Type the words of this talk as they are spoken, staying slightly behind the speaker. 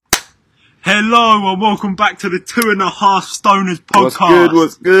Hello and welcome back to the 2.5 Stoners podcast.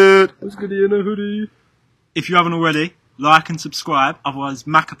 What's good? What's good in a hoodie? If you haven't already, like and subscribe, otherwise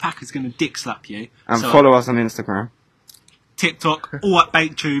Macapacker's going to dick slap you. And follow us on Instagram. TikTok, or at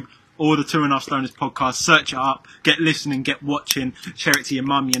BaitTube, or the 2.5 Stoners podcast. Search it up, get listening, get watching, share it to your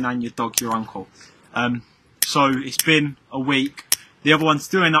mum, your nan, your dog, your uncle. So it's been a week. The other one's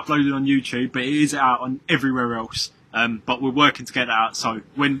still ain't uploaded on YouTube, but it is out on everywhere else. But we're working to get that out, so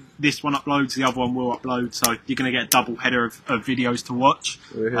when this one uploads, the other one will upload, so you're going to get a double header of videos to watch.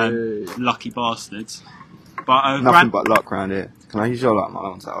 Lucky bastards. But Nothing but luck around here. Can I use your light? My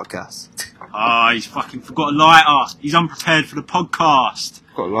one's out of gas. He's fucking forgot a lighter. He's unprepared for the podcast.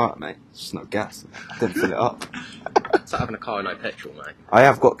 I've got a light, mate. It's just not gas. I didn't fill it up. It's like having a car and no petrol, mate. I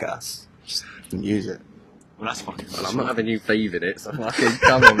have got gas. Just didn't use it. Well, that's fucking Well, I'm not having you thieving it, so fucking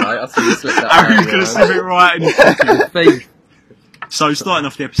come on, mate. I'll see you slip that Aaron's going to slip it right in his fucking thief. So, starting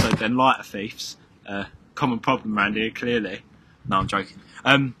off the episode then, lighter thieves. Common problem around here, clearly. No, I'm joking.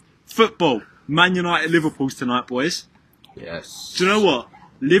 Football. Man United Liverpool's tonight, boys. Yes. Do you know what?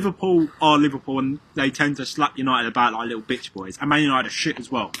 Liverpool are Liverpool and they tend to slap United about like little bitch boys. And Man United are shit as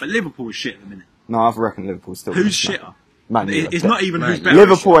well. But Liverpool is shit at the minute. No, I reckon Liverpool's still... Who's shitter? Man U. It's not even who's better.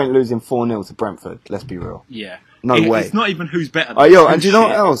 Liverpool ain't losing 4-0 to Brentford, let's be real. Yeah. No way. It's not even who's better. Oh, yo, and who's do you know what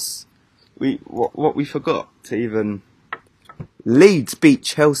shit. else? What we forgot to even... Leeds beat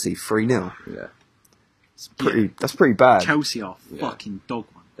Chelsea 3-0. Yeah. That's pretty bad. Chelsea are fucking dog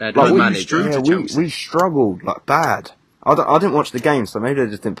one. They're Like, not we managed. we struggled like bad. I didn't watch the game, so maybe they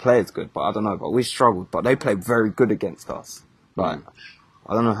just didn't play as good. But I don't know. But we struggled. But they played very good against us. Like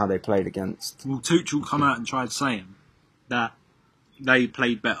I don't know how they played against. Well, Tuchel come out and tried saying that they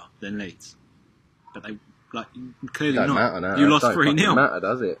played better than Leeds, but they clearly Don't not. matter now. You lost Don't 3-0. fucking matter,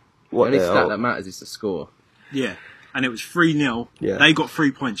 does it? What the only the stat hell? that matters is the score. Yeah, and it was 3-0. Yeah. They got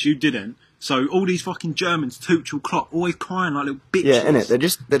 3 points. You didn't. So all these fucking Germans, Tuchel, Klopp, always crying like little bitches. Yeah, innit?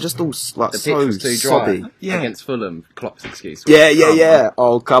 They're just all like The pitch so was too dry. sobby. Yeah. Against Fulham, Klopp's excuse. Yeah.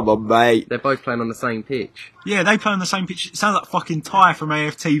 Oh, come on, mate. They're both playing on the same pitch. Yeah, they play on the same pitch. It sounds like fucking Ty from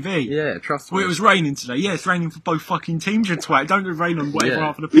AFTV. Yeah, trust me. Well, it was raining today. Yeah, it's raining for both fucking teams, you twat. Don't go rain on whatever Yeah.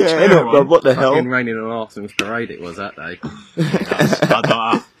 half of the pitch Yeah, they're innit, bro? on. What the hell? Fucking raining on Arsenal's parade it was that day.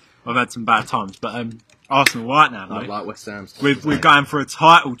 I've had some bad times, but Arsenal right now, Not though. like West Ham's. We're going for a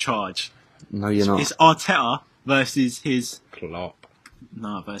title charge. No, you're not. It's Arteta versus Klopp.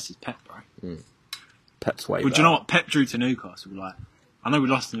 versus Pep, bro. Pep's way. Well, do you know what Pep drew to Newcastle? Like, I know we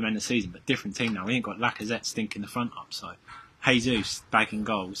lost in the end of the season, but different team now. We ain't got Lacazette stinking the front up, so Jesus bagging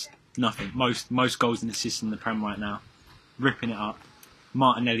goals, nothing. Most goals and assists in the Prem right now, ripping it up.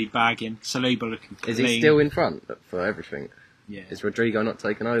 Martinelli bagging, Saliba looking clean. Is he still in front for everything? Yeah, Is Rodrigo not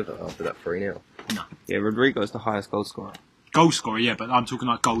taken over after that 3-0? Yeah, Rodrigo's the highest goal scorer. goal scorer, yeah, but I'm talking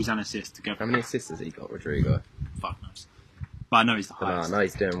like goals and assists together. How many assists has he got, Rodrigo? Fuck knows. But I know he's the No, highest. no,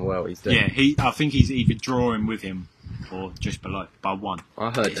 he's doing well. He's doing. Yeah, I think he's either drawing with him or just below by one. I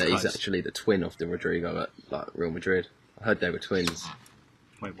heard It's that he's close. actually the twin of the Rodrigo at Real Madrid. I heard they were twins.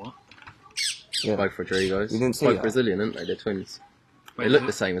 Wait, what? Yeah. Both Rodrigos. You didn't see Both that? Brazilian, aren't they? They're twins. Wait, They look what?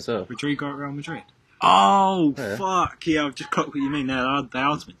 the same as well. Rodrigo at Real Madrid. Oh, Yeah. fuck. Yeah, I've just clocked what you mean. They are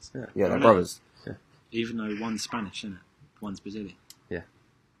twins. Yeah, they're brothers. Even though one's Spanish, isn't it? One's Brazilian. Yeah.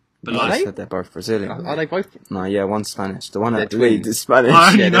 But I like, said they're both Brazilian. Are they both? No, yeah, one's Spanish. The one They're that leads twins. is Spanish.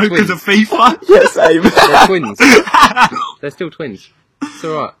 I only Yeah, know they're because of twins. FIFA. Yeah, same. They're twins. They're still twins. It's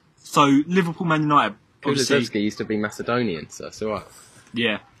alright. So, Liverpool, Man United, obviously, Kulusevski used to be Macedonian, so it's alright.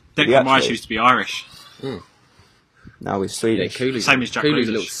 yeah. He Declan Rice actually- used to be Irish. Now he's Yeah, Swedish. Kulu's, Same as Jack Kulu's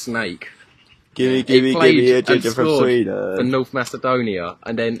a Grealish. little snake. Gimme He played a and ginger from scored for Sweden. North Macedonia,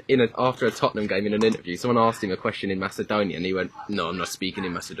 and then after a Tottenham game in an interview, someone asked him a question in Macedonian, and he went, "No, I'm not speaking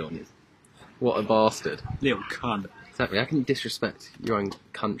in Macedonian." What a bastard! Little cunt. Exactly. How can you disrespect your own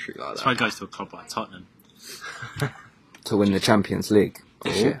country like That's why he that? goes to a club like Tottenham. To win the Champions League.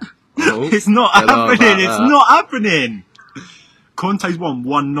 Oh. Shit. Oh. It's not Don't know happening. about It's that. not happening. Conte's won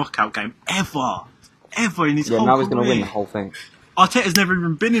one knockout game ever in his Yeah, whole now he's going to career. win the whole thing. Arteta's never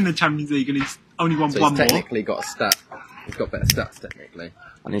even been in the Champions League and he's only won So one he's more. technically got a stat. He's got better stats technically.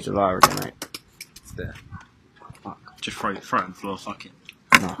 I need your liar again, mate. It's there. Just throw it on the floor, fuck it.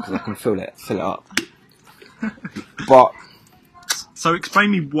 No, because I can fill it up. But So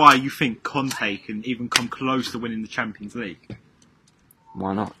explain me why you think Conte can even come close to winning the Champions League.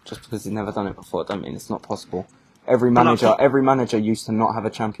 why not? Just because he's never done it before, don't mean it's not possible. Every But manager used to not have a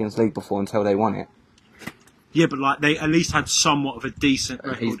Champions League before until they won it. Yeah, but like they at least had somewhat of a decent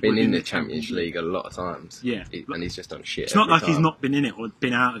record. He's been within in the Champions League a lot of times. Yeah. And he's just done shit. It's not every like he's time. not been in it or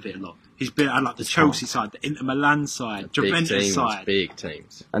been out of it a lot. He's been at like the Chelsea side, the Inter Milan side, Big Juventus teams, side. big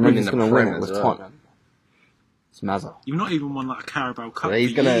teams. And then Winning he's the going to win Prem it with as well. Tottenham. It's Mazza. You've not even won like a Carabao Cup. So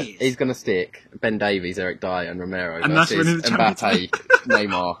he's for gonna years. stick Ben Davies, Eric Dyer, and Romero And that's versus winning the Champions Mbappe,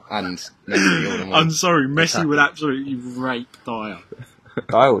 Neymar, and Messi all in one. I'm sorry, Messi Attack. would absolutely rape Dyer.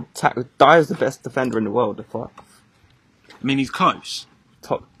 Dyer would tackle. Dyer's the best defender in the world. The fuck. I mean, he's close.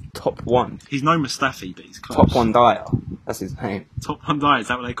 Top one. He's no Mustafi, but he's close. Top one Dyer. That's his name. Top one Dyer, is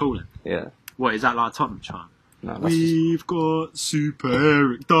that what they call him? Yeah. What, is that like a Tottenham chant? No, that's just, We've got Super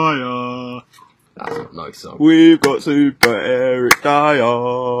Eric Dyer. That's not no song. we've got Super Eric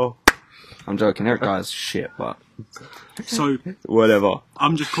Dyer. I'm joking. Eric Dyer's shit, but So, whatever.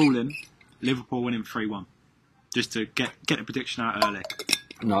 I'm just calling Liverpool winning 3-1. Just to get the prediction out early.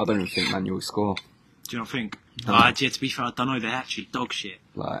 No, I don't even think Man U will score. Do you not think? No. Yeah, to be fair, I don't know. They're actually dog shit.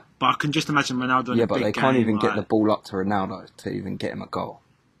 Like, But I can just imagine Ronaldo in yeah, a but big they can't game, even get like- the ball up to Ronaldo to even get him a goal.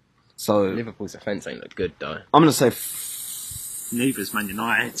 So Liverpool's defence ain't look good though. I'm gonna say. Neither's Man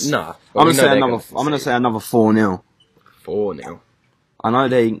United's. Nah. I'm gonna say another. I'm gonna say another 4-0. 4-0. I know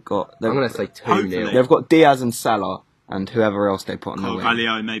they ain't got. I'm gonna say 2-0. Hopefully. They've got Diaz and Salah and whoever else they put on the wing.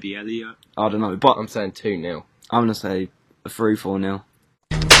 Carvalho, maybe Elliot. I don't know, but I'm saying 2-0. I'm gonna say a 3-4-0.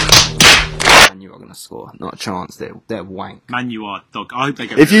 Man U are gonna score. Not a chance. They're wank. Man U are dog. I hope they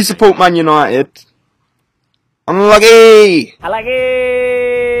get If you relegated. support Man United, unlucky.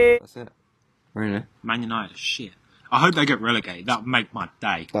 That's it. Really? Man United are shit. I hope they get relegated. That would make my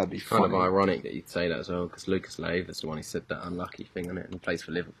day. That'd be Kind of funny. ironic that you'd say that as well, because Lucas Leiva is the one who said that unlucky thing on it, and he plays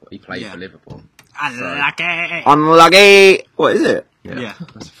for Liverpool. He played Yeah. for Liverpool. Unlucky. Unlucky. What is it? Yeah.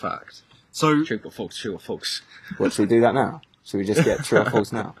 That's a fact. So True or false? True or false? What should we do that now? Should we just get true or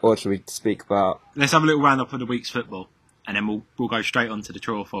false now, or should we speak about let's have a little round up of the week's football, and then we'll go straight on to the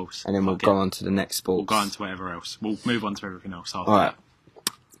true or false. and then we'll Fuck go it. on to the next sport? We'll go on to whatever else. We'll move on to everything else after All right.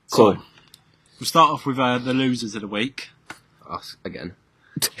 that. Cool. So, we'll start off with the losers of the week. Us again.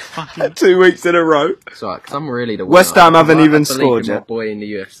 Fucking 2 weeks in a row. So, because I'm really the West winner. Ham haven't I even believe scored in my yet. boy in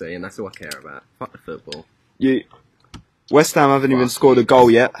the UFC, and that's all I care about. Fuck the football. West Ham haven't even Fuck. scored a goal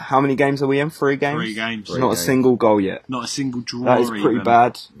yet. How many games are we in? 3 games? 3 games. There's not a games. single goal yet. Not a single draw. That is pretty even.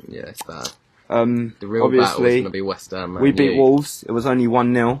 bad. Yeah, it's bad. Um, The real battle is obviously, going to be West Ham. we Man beat U. Wolves. It was only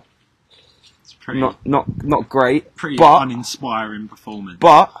 1-0. It's pretty, Not great. pretty but uninspiring performance.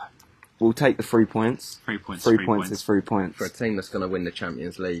 we'll take the 3 points. 3 points. 3 points is 3 points. For a team that's going to win the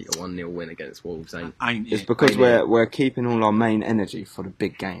Champions League, a 1-0 win against Wolves ain't. Ain't It's it? because Ain't we're keeping all our main energy for the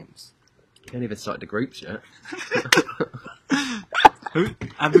big games. We haven't even started the groups yet.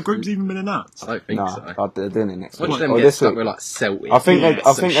 Have the groups even been announced? I don't think Nah, so. they're doing it next Watch week. them Or get this stuck week. with like Celtic. I think Yeah,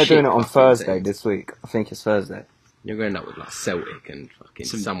 they're doing shit it on fucking Thursday teams. this week. I think it's Thursday. You're going to end up with like Celtic and fucking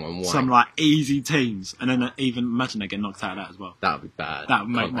someone white. Some like easy teams, and then even imagine they get knocked out of that as well. That would be bad. That would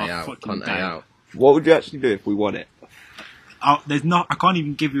make Conte my out. fucking Conte day. out. What would you actually do if we won it? I can't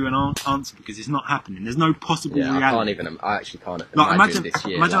even give you an answer because it's not happening. There's no possible Yeah, reality. I actually can't Like, imagine imagine- this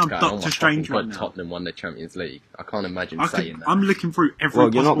year. imagine like, I'm going, Doctor oh my Strange fucking right God, now. Tottenham won the Champions League. I can't imagine I saying could, that. I'm looking through every.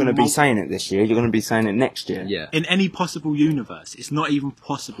 Well, you're not going to be saying it this year. You're going to be saying it next year. Yeah. in any possible universe. It's not even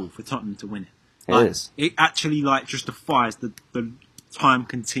possible for Tottenham to win it. It is. It actually like just defies the time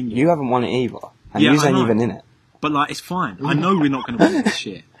continuum. You haven't won it either. And Yeah, you I ain't know. even in it. But like, it's fine. I know we're not going to win it this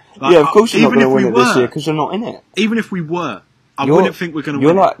year. Like, Yeah, of course you're not even going to if win we it this were- year because you're not in it. Even if we were, I You're- wouldn't think we're going to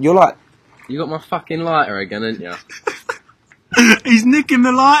You're win. like, You got my fucking lighter again, haven't you? it. He's nicking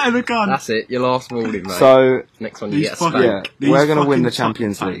the light of the gun. That's it. Your last warning, mate. so, Next one you These get a fucking- spank. yeah, These we're going to win fucking the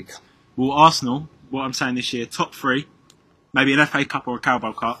Champions Tottenham League. fans. Well, Arsenal, what I'm saying this year, top 3, maybe an FA Cup or a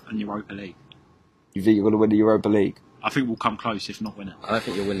Carabao Cup and Europa League. You think you're going to win the Europa League? I think we'll come close if not win it. I don't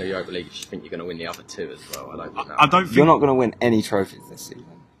think you'll win the Europa League. You think you're going to win the other 2 as well. I don't think that. I don't think You're not going to win any trophies this season.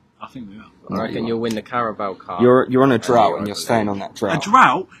 I think we are. I reckon you'll win the Carabao Cup. You're on a and the drought Europa and you're League. staying on that A drought.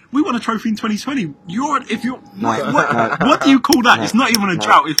 drought? We won a trophy in 2020. No. What do you call that? No. It's not even a No.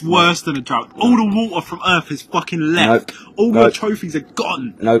 drought. It's No. worse than a drought. All the water from Earth is fucking left. Nope. All Nope. your trophies are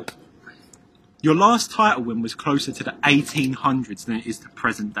gone. Nope. Your last title win was closer to the 1800s than it is to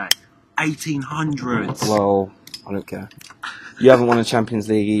present day. 1800s. Well, I don't care. You haven't won a Champions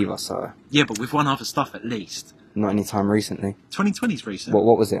League either, so Yeah, but we've won other stuff at least. not any time recently. 2020's recent.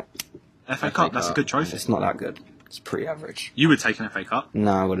 What was it? FA Cup, that's a good trophy. It's not that good. It's pretty average. You would take an FA Cup.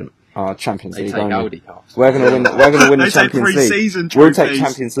 No, I wouldn't. Champions They League take only. Aldi Cups. We're gonna win. We're gonna win They the take Champions pre-season League. We'll take trophies.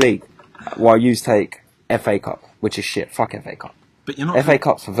 Champions League, while you take FA Cup, which is shit. Fuck FA Cup. But you're not. FA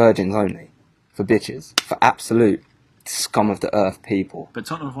Cup's for virgins only, for bitches, for absolute scum of the earth people. But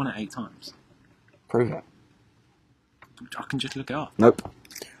Tottenham have won it 8 times. Prove it. I can just look it up. Nope.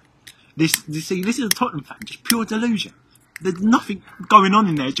 This is a Tottenham fan, just pure delusion. There's nothing going on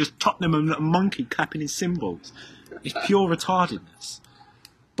in there, just Tottenham and a monkey clapping his cymbals. It's pure retardedness.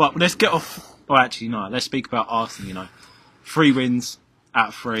 But let's get off. Oh, actually, no. Let's speak about Arsenal. 3 wins out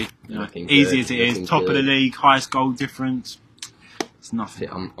of 3. Looking Easy good, as it is. looking Top of the good. league, highest goal difference. It's nothing.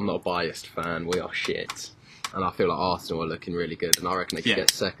 I'm not a biased fan. We are shit. And I feel like Arsenal are looking really good, and I reckon they could get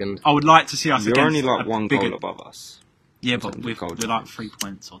second. I would like to see us You're against only like a 1 bigger, goal above us. Yeah, but in we're goal like 3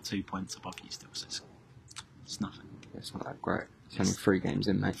 points or 2 points above you still, so it's nothing. It's not that great. It's only 3 games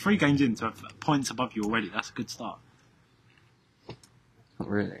in, mate. 3 games in to have points above you already, that's a good start. Not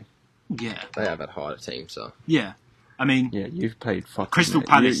really. Yeah. They have had harder teams, so. Yeah. I mean, Yeah, you've played fucking... Crystal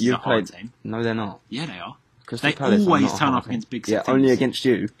Palace is you've a hard played... team. No, they're not. Yeah, they are. Crystal They Palace are always not a turn hard up team. against big Yeah, teams. only against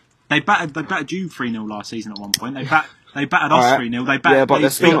you. They battered you 3-0 last season at one point. They battered us Alright. 3-0. They Yeah, but they they're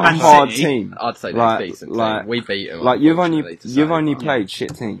still beat not a Man hard City. team. I'd say they're Like- a decent like- team. We beat them. Like, you've unfortunately, to say. played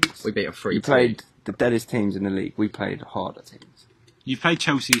shit teams. We beat them 3-2. You played the deadest teams in the league. We played harder teams. You played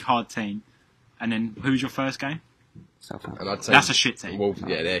Chelsea, hard team. And then, who was your first game? Southampton. And I'd say That's a shit team. Wolves,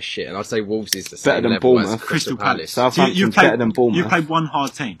 yeah, they're shit. And I'd say Wolves is the Better same than level as Bournemouth. Crystal Crystal Palace. Palace. So Southampton's better than Bournemouth. You played one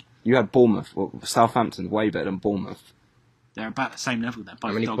hard team. You had Bournemouth. Well, Southampton's way better than Bournemouth. They're about the same level. They're both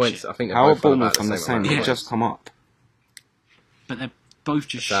How many dog points? shit. I think they're How are both on about Bournemouth on the same? amount of They've Yeah. just come up. But they're both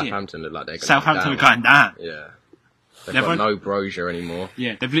just shit. Southampton look like they're going Southampton are down. going down. Yeah. They've They've got on- no Brozier anymore.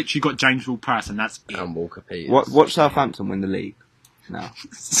 Yeah, they've literally got James Ward-Prowse and that's it. And Walker Peters. Watch Southampton win the league. Now,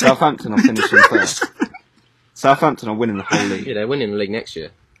 Southampton are finishing first. Southampton are winning the whole Yeah, league. they're winning the league next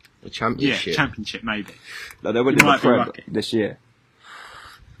year. The Yeah, championship. championship maybe. Like, they're winning You the might be Prem lucky. this year.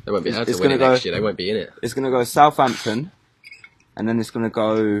 They won't be able It's to win it gonna next go- year. They won't be in it. It's going to go Southampton, and then it's going to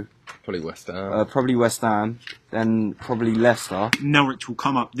go Probably West Ham. probably West Ham, then probably Leicester, Norwich will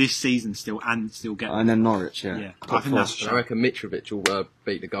come up this season still and still get and then Norwich. Yeah, Yeah, I Top think four. that's- And I reckon Mitrovic will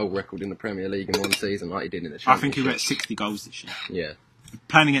beat the goal record in the Premier League in one season like he did in the I think championship. he'll get 60 goals this year. Yeah.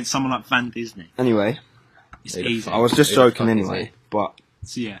 Playing against someone like Van Disney, Anyway, it's Who the easy. I was just Who the joking fuck is anyway, he? but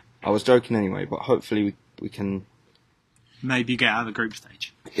So yeah, hopefully we can. maybe get out of the group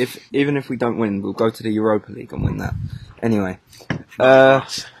stage. Even if we don't win, we'll go to the Europa League and win that. Anyway,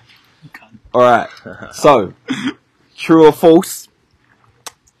 all right. So, true or false?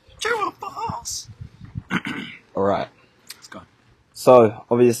 True or false? All right. Let's go. So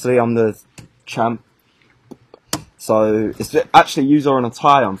obviously I'm the champ. So it's actually you are on a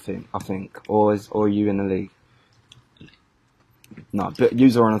tie, I think, or are you in the league? No, but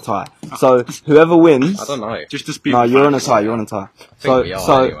you are on a tie. So whoever wins. I don't know. Just to speak. No, you're on a tie. You're on a tie. So we are,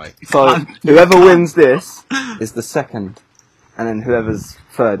 so anyway. so whoever wins this is the second, and then whoever's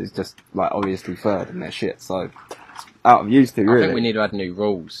third is just like obviously third, and they're shit. So out of you two, I really. think we need to add new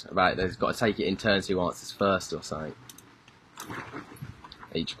rules about it. There's got to take it in turns who answers first or something.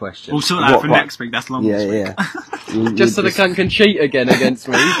 Each question. We'll sort that What- for what? next week. That's long. Yeah, this week. yeah. You Just so the cunt can cheat again against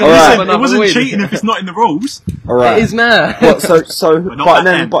me. He's All gonna right. have It another wasn't win. cheating if it's not in the rules. All right. It is now. What, so But not but back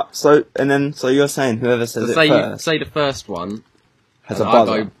then then. but so you're saying whoever says So it say first say the first one has a and I'll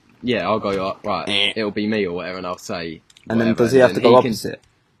buzzer, go. Yeah, I'll go up. Right, it'll be me or whatever, and I'll say. and then whatever, does he have to and go then can- opposite?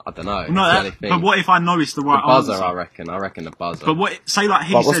 I don't know. No, that's the that, only thing. but what if I know it's the The right buzzer, answer? I reckon. I reckon the buzzer. But what? Say like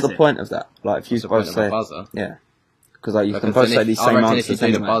he But what's says the it. point of that? Like if you What's the both point of say a buzzer? yeah, because like you can Because both then say if- these I same reckon if you answers do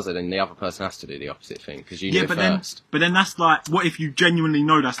anyway. the buzzer, then the other person has to do the opposite thing because you Yeah, did but it first. then that's like, what if you genuinely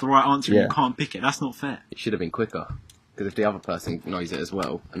know that's the right answer Yeah. and you can't pick it? That's not fair. It should have been quicker because if the other person knows it as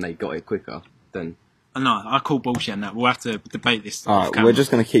well and they got it quicker, then No, I call bullshit on that. We'll have to debate this. All off right, camera. we're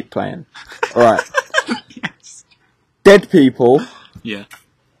just gonna keep playing. All right, Yes. dead people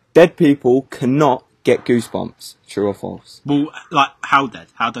cannot get goosebumps. True or false? Well, like, how dead?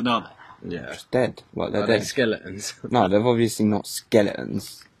 How dead are they? yeah, Dead. Like they're are they dead. skeletons? No, they're obviously not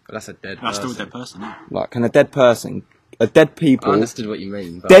skeletons. But that's a dead That's person. still a dead person. Yeah. Like, can a dead I people, understood what you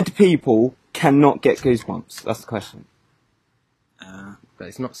mean, but, dead people cannot get goosebumps? That's the question. but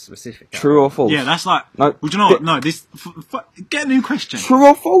it's not specific. True or false? Yeah, that's like. No, Well, do you know what? No, this. Get a new question. True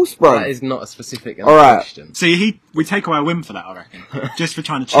or false, bro? That is not a specific All right. question. See, we take away a win for that, I reckon. Just for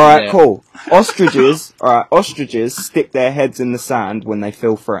trying to cheat. All right, Yeah. cool. Ostriches, ostriches stick their heads in the sand when they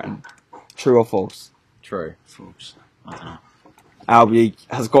feel threatened. True or false? True. False. I don't know. Albie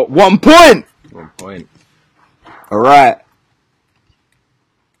has got 1 point. 1 point. All right.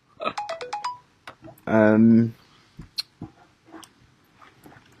 Um.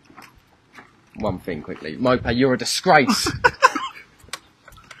 One thing quickly. Mope, you're a disgrace.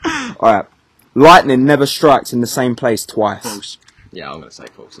 All right. Lightning never strikes in the same place twice. False. yeah, I'm going to say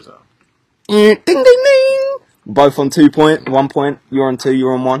false as well. Ding ding ding. Both on 2 point. 1 point. You're on 2.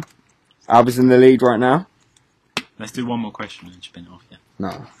 You're on 1. Albie's in the lead right now. Let's do one more question and spin it off, yeah.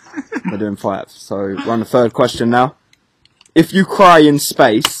 No. We're doing 5. So we're on the third question now. If you cry in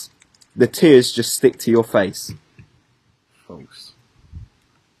space, the tears just stick to your face. False.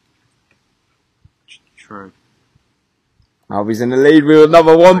 True. Albie's in the lead with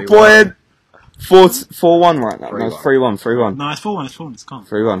another 1 point. 4-1 right now. No, it's 3-1. 3-1. No, it's 4-1, it's 4-1, it's gone.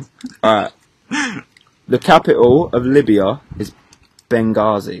 3-1. Alright. The capital of Libya is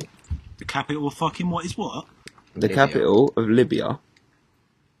Benghazi. The capital of fucking what is what? The Libya. capital of Libya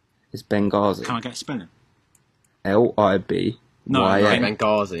is Benghazi. Can I get a spelling? L-I-B-Y-A.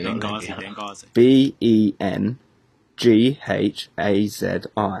 Benghazi, not Benghazi, Libya. Benghazi.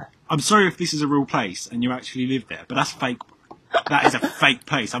 B-E-N-G-H-A-Z-I. I'm sorry if this is a real place and you actually live there, but that's fake. That is a fake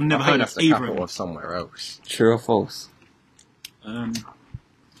place. I've never I think heard that's of the either capital of of somewhere else. True or false? them.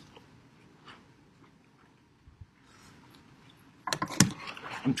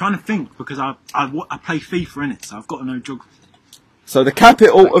 I'm trying to think because I play FIFA in it, so I've got to know geography. So the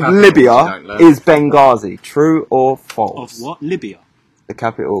capital The of capital Libya you don't learn. is Benghazi. True or false? Of what? Libya. The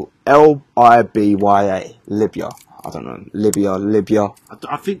capital L-I-B-Y-A. Libya. I don't know. Libya.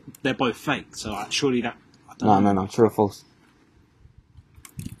 I think they're both fake, so surely that. I don't know. No. True or false?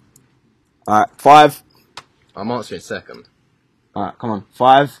 Alright, 5. I'm answering second. Alright, come on.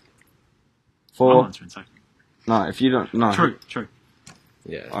 5. I'm 4. answering second. No, if you don't. No. True.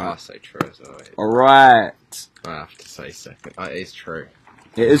 Yeah, Alright. I'll say true as well. Alright. I have to say second. It is true.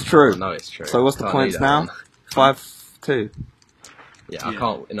 It is true. I know it's true. So what's the Can't points do that now? one. 5-2. Yeah, I Yeah.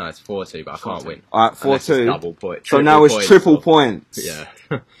 can't. No, it's 4-2, but I can't 4-2. win. Alright, Unless it's 4-2. double point. So now it's points triple or- points. Yeah.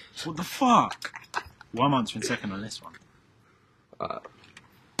 What the fuck? Well, I'm answering second on this one.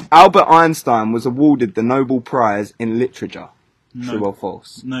 Albert Einstein was awarded the Nobel Prize in Literature. No, True or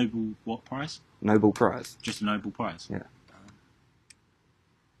false? Nobel what prize? Nobel Prize. Just a Nobel Prize. Yeah.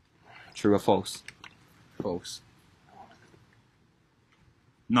 True or false? False.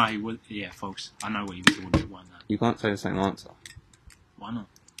 No, he was. Yeah, false. I know what he was awarded. Why not? You can't say the same answer. Why not?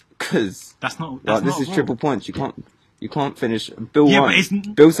 Because That's not. That's like, this not is wrong. triple points. You can't finish. Bill Yeah, won. but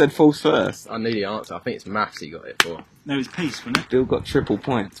isn't- Bill said false first. I knew the answer. I think it's maths he got it for. No, it's peace, wasn't it? Bill got triple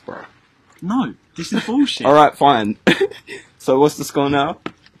points, bro. No, this is bullshit. Alright, fine. So what's the score now?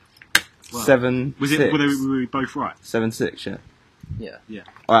 Well, 7-6. Was it? Were we both right? 7-6, yeah. Yeah. Yeah.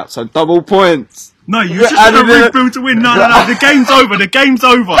 Alright, so double points. No, you We're just adding got to it. Bill to win. No. The game's over. The game's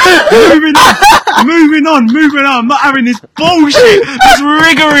over. Moving on. I'm not having this bullshit. This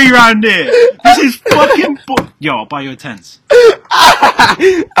riggery round here. This is fucking. Yo, I'll buy you a tens.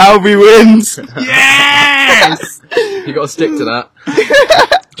 Albie wins. Yes. You got to stick to that.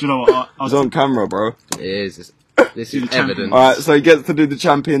 Do you know what? I It's was on camera, bro. It is. This Do is the champion. evidence. Alright, so he gets to do the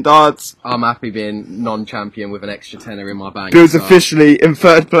champion dance. I'm happy being non-champion with an extra tenner in my bank. Bill's so officially in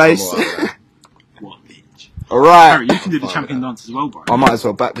 3rd I'm place. all right with that. What a bitch. Harry, Alright. you can do the Fine champion with dance as well, bro. I might as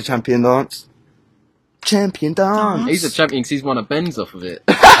well back the champion dance. Champion dance. He's a champion 'cause he's won a Benz off of it.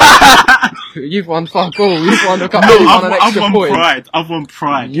 You've won fuck all. You've won a couple. No, you've won an I've extra won point. pride. I've won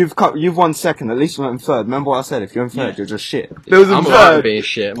pride. You've won 2nd. At least you weren't in 3rd. Remember what I said? If you're in 3rd, Yeah. you're just shit. Bill's in I'm alright with 3rd. being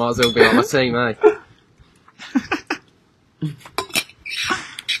shit. Might as well be on my team, eh?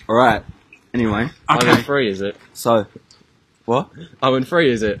 Alright. Anyway, I'm in Okay. 3, is it? so what? I'm in 3,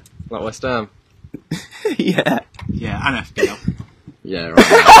 is it? Like West Ham. Yeah. Yeah, and FPL. Yeah,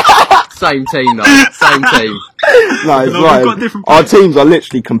 right. Same team though. Same team. No, it's No, we've right. got different Our players. teams are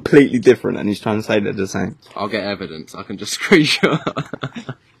literally completely different, and he's trying to say they're the same. I'll get evidence. I can just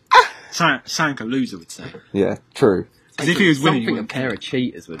screenshot. Something a loser would say. Yeah, true. Because if he was winning, you Something a wouldn't pair care. of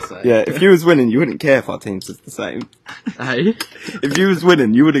cheaters would say. Yeah, if you was winning, you wouldn't care if our teams was the same. Hey? If you was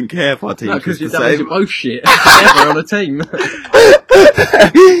winning, you wouldn't care if our teams No, was because the you're damaging same. both shit. Ever on a team.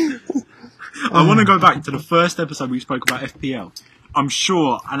 I want to go back to the first episode we spoke about FPL. I'm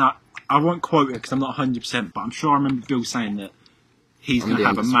sure, and I won't quote it because I'm not 100%, but I'm sure I remember Bill saying that he's I'm going to the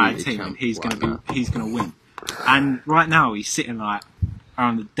have a mad undisputed team champ and he's going right to he's going to win. And right now he's sitting like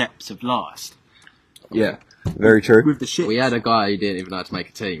around the depths of last Yeah, very true. with the shit. We had a guy who didn't even know how to make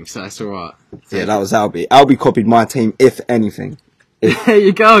a team, so that's alright. Yeah, that was Albie. Albie copied my team, if anything. There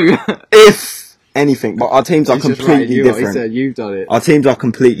you go. If anything, but our teams are He's just completely writing you what he different. said, you've done it. Our teams are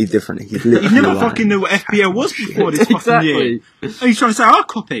completely different. He's literally He never lying. fucking knew what FPL was before this fucking year. Exactly. And he's trying to say I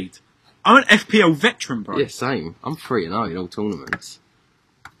copied. I'm an FPL veteran, bro. Yeah, same. I'm 3-0 in all tournaments.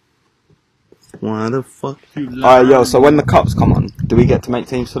 Why the fuck? You Alright, yo, lie. so when the cups come on, do we get to make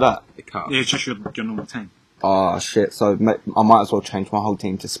teams for that? The cup. Yeah, it's just your normal team. Oh shit, so I might as well change my whole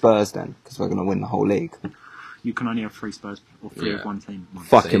team to Spurs then, because we're going to win the whole league. You can only have 3 Spurs or 3 Yeah. of one team.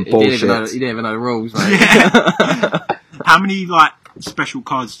 Fucking He didn't even know bullshit. the rules, mate. How many like special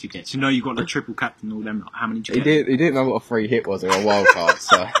cards did you get? So you know you got the triple captain, all them. How many did He you get? didn't know what a free hit was or a wild card,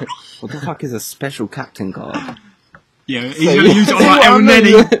 so... What the fuck is a special captain card? Yeah, he's going to use it on like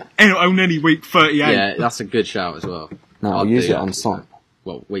El Neni week 38. Yeah, that's a good shout as well. No, I'll I'd use do it that. on Son.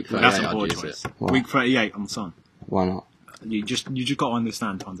 Well, week That's 38, a I'd poor use choice. it. Wow. Week 38 on Sun. Why not? You just got to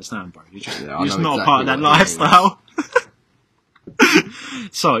understand, bro. You're just Yeah, I not know a part of that exactly what lifestyle.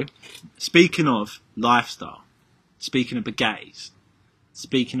 So, speaking of lifestyle, speaking of baguettes,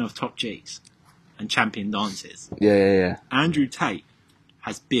 speaking of top G's and champion dances, Yeah. Andrew Tate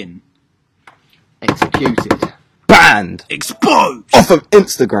has been Executed. Banned exposed. off of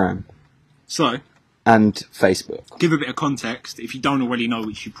Instagram So, and Facebook. give a bit of context. If you don't already know,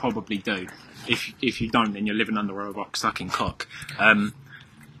 which you probably do. If you don't, then you're living under a rock, sucking cock.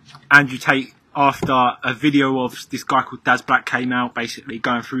 Andrew Tate, after a video of this guy called Daz Black came out, basically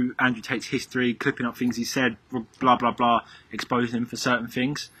going through Andrew Tate's history, clipping up things he said, blah blah blah, exposing him for certain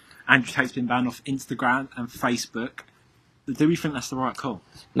things. Andrew Tate's been banned off Instagram and Facebook. Do we think that's the right call?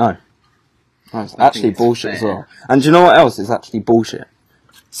 No. It's I actually think it's bullshit as fair. well. And do you know what else is actually bullshit?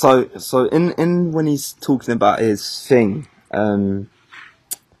 So in when he's talking about his thing,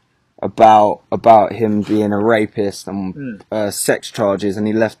 about him being a rapist and sex charges, and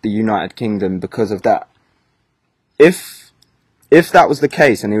he left the United Kingdom because of that. If that was the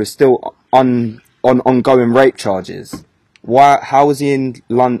case and he was still on ongoing rape charges, how was he in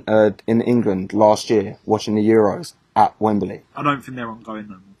England last year watching the Euros at Wembley? I don't think they're ongoing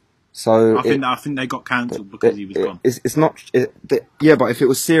no more. So I think they got cancelled because he was gone. It's not. Yeah, but if it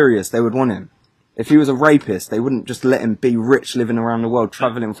was serious, they would want him. If he was a rapist, they wouldn't just let him be rich, living around the world,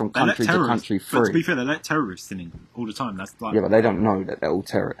 travelling from They let country to terrorists- country But to be free. fair, they let terrorists in England all the time. That's like Yeah, but they don't know that they're all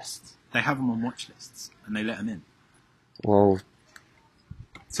terrorists. they have them on watch lists and they let them in. Well,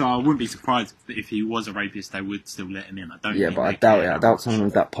 So I wouldn't be surprised if he was a rapist, they would still let him in. I don't. yeah, think but I they doubt care it. I that doubt much. someone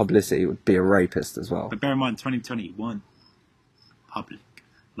with that publicity would be a rapist as well. But bear in mind, 2021, public,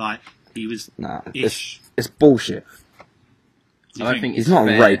 like he was. Nah, Ish. it's bullshit. Do I you don't think He's it's not a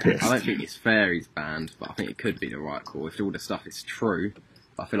fair. rapist. I don't think it's fair he's banned, but I think it could be the right call if all the stuff is true.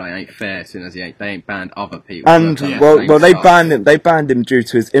 But I feel like it ain't fair as soon as they ain't banned other people. And who have done the well, same they stuff. banned him. They banned him due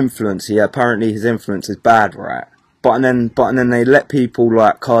to his influence. Yeah, apparently his influence is bad, right? But then they let people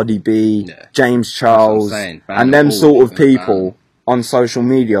like Cardi B, Yeah. James Charles, saying, ban and them them all, sort of ban. people on social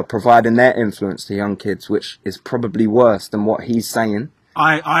media providing their influence to young kids, which is probably worse than what he's saying.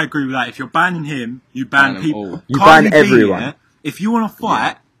 I agree with that. If you're banning him, you ban Ban them people. all. You Cardi ban B, everyone. yeah, if you want to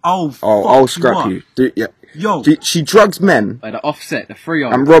fight, I'll I'll fuck scrap up. you. Yeah. Yo, She drugs men. Like the Offset, the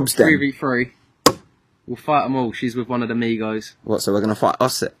 3-on. And robs them. 3v3. We'll fight them all. She's with one of the Migos. What? So we're gonna fight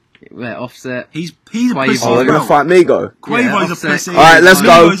Offset? Yeah, Offset. he's a Quavo. pussy. Oh, we're as gonna well. fight Migo. Quavo's Yeah, a Offset. pussy. Alright, let's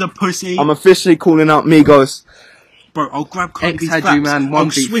go. Migo's a pussy. I'm officially calling out Migos. Bro, I'll grab Cardi B's Ex-had flaps. you, man, I'll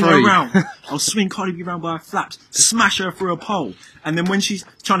 1v3. swing her around. I'll swing Cardi B around by her flaps, smash her through a pole, and then when she's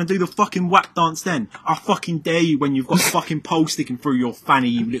trying to do the fucking whack dance, then I fucking dare you when you've got a fucking pole sticking through your fanny,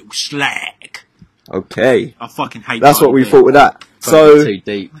 you little slag. Okay, I fucking hate. that's Cardi what we B. thought with that. Don't So get too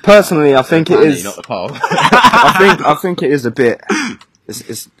deep. personally, I think it Fanny, is. not the pole. I think it is a bit.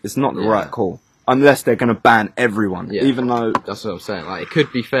 It's not the Yeah. right call unless they're gonna ban everyone. Yeah. Even though That's what I'm saying. Like, it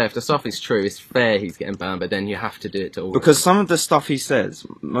could be fair. If the stuff is true, it's fair he's getting banned, but then you have to do it to all. because some of the stuff he says,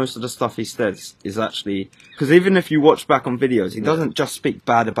 most of the stuff he says is actually because even if you watch back on videos, he doesn't just speak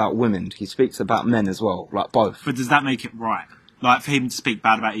bad about women. He speaks about men as well, like both. But does that make it right? Like for him to speak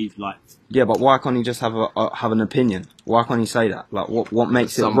bad about Eve, like Yeah, but why can't he just have have an opinion? Why can't he say that? Like, what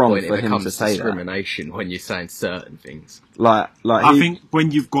makes it At some wrong point for it him to becomes say that? discrimination when you're saying certain things. Like I he, think when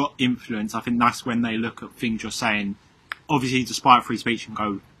you've got influence, I think that's when they look at things you're saying. Obviously, despite free speech, and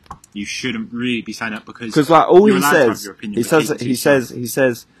go, you shouldn't really be saying that because like all you're he allowed to have says, your opinion, he but says, keep it to he yourself. says, he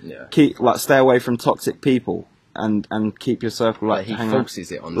says, Yeah. keep stay away from toxic people and keep your circle Like, like he hang around.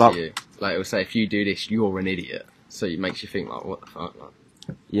 forces it onto Like- you. Like, it will say, if you do this, you're an idiot. So it makes you think, like, what the fuck?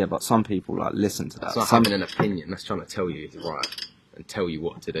 Like, Yeah, but some people like listen to that. that's not Some- having an opinion. That's trying to tell you it's right and tell you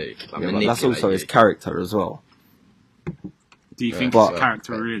what to do. Like, yeah, but manipulate that's also you. his character as well. Do you think But- his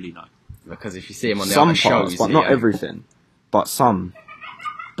character really though? Because if you see him on the Some other parts, shows, but he not ain't- everything. But some.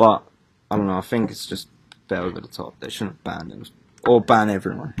 But I don't know. I think it's just a bit over the top. They shouldn't ban him or ban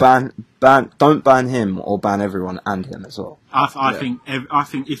everyone. Don't ban him or ban everyone and him as well. I Yeah.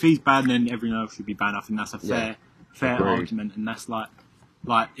 think if he's banned, then everyone else should be banned. I think that's a fair Agreed. argument, and that's like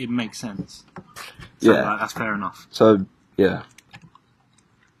it makes sense. So, Yeah. like, that's fair enough. So yeah.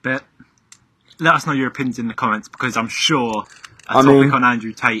 But let us know your opinions in the comments because I'm sure a I topic mean- on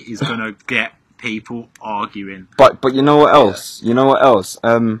Andrew Tate is gonna get people arguing. But you know what else? You know what else?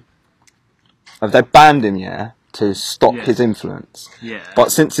 Have they banned him? Yeah. to stop Yeah. his influence. Yeah.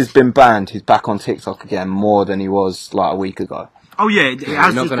 But since he's been banned, he's back on TikTok again more than he was like a week ago. Oh yeah, it you're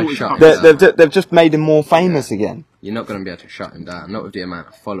has not just gonna brought his shut public- him They've just made him more famous again. You're not going to be able to shut him down, not with the amount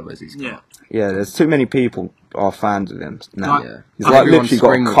of followers he's got. Yeah. Yeah, there's too many people are fans of him now. Like- Yeah. He's like Everyone's literally got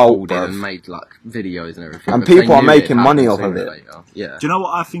a screen cult, recorded bruv. and made like videos and everything. And but they people are knew making it'd money happen off of sooner or it. later. Yeah. Do you know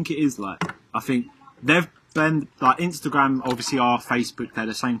what I think it is like? I think they've banned, like Instagram obviously are Facebook, they're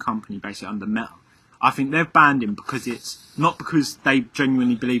the same company basically under Meta. I think they've banned him because it's not because they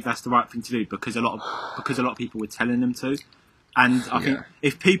genuinely believe that's the right thing to do, because a lot of people were telling them to. And I think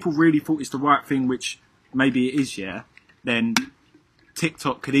if people really thought it's the right thing, which maybe it is, yeah, then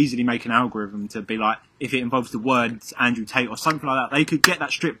TikTok could easily make an algorithm to be like, if it involves the words Andrew Tate or something like that, they could get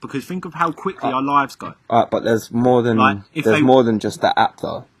that stripped, because think of how quickly our lives go. But there's more than Like, if they- more than just that app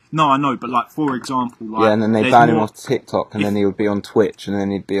though. No, I know, but like for example, like Yeah, and then they there's ban him more- off TikTok, and if- then he would be on Twitch, and then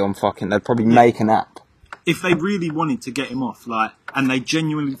he'd be on fucking. They'd probably make an app. If they really wanted to get him off, like, and they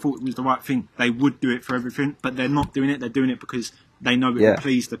genuinely thought it was the right thing, they would do it for everything. But they're not doing it. They're doing it because they know it Yeah. will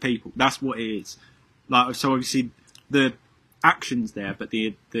please the people. That's what it is. Like, so obviously the actions there, but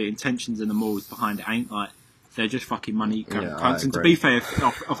the intentions and the morals behind it ain't like they're just fucking money grabbing Yeah, cunts. I And to agree. be fair,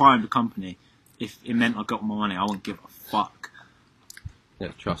 if I owned a company, if it meant I got my money, I wouldn't give a fuck. Yeah,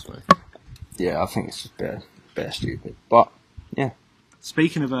 trust me. Yeah, I think it's just bare stupid. But yeah,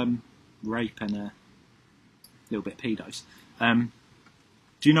 Speaking of rape and a little bit of pedos,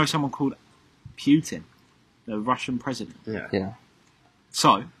 do you know someone called Putin, the Russian president? Yeah. yeah,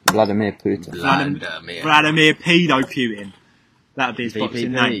 So Vladimir Putin. Vladimir Pedo Putin. That'd be his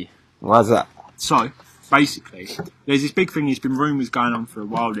boxing name. VPP. Why's that? So basically, there's this big thing. There's been rumours going on for a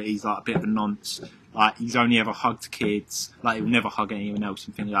while that he's like a bit of a nonce. Like he's only ever hugged kids. Like he'll never hug anyone else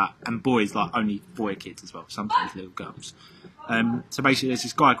and things like that. And boys, like only boy kids as well. Sometimes little girls. So basically, there's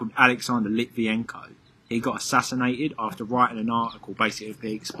this guy called Alexander Litvinenko. He got assassinated after writing an article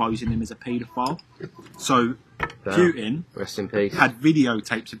basically exposing him as a paedophile. So Putin Rest in peace. had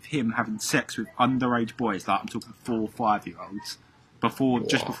videotapes of him having sex with underage boys, like I'm talking 4 or 5 year olds,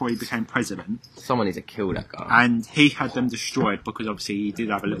 just before he became president, Someone needs to kill that guy. and he had them destroyed because obviously he did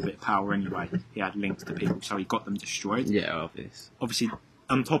have a little bit of power anyway. He had links to people, so he got them destroyed. Yeah, obvious. Obviously,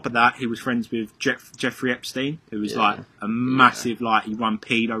 on top of that, he was friends with Jeffrey Epstein, who was Yeah. like a massive, like he run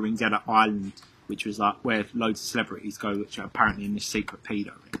pedo rings out of Ireland, which was like where loads of celebrities go, which are apparently in this secret pedo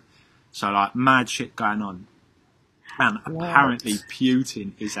ring. So like mad shit going on. And apparently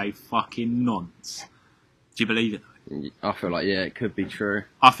Putin is a fucking nonce. Do you believe it? I feel like, yeah, it could be true.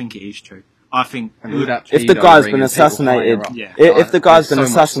 I think it is true. I think If the guy's been assassinated, Yeah. if the guy's been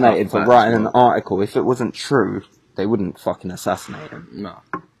There's so much assassinated stuff for about writing it an as well. article, if it wasn't true, they wouldn't fucking assassinate him. No.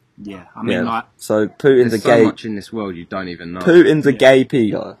 yeah, I mean like So Putin's There's a so gay. much in this world you don't even know. Putin's a Yeah. gay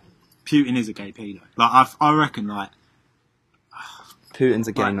pedo. Putin is a gay pedo. Like I reckon like Putin's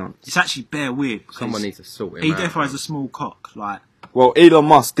a gay like, nonce. it's actually bare weird because Someone needs to sort him he out. definitely has a small cock. Like Well, Elon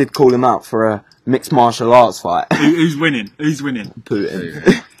Musk did call him out for a mixed martial arts fight. who's winning? Who's winning?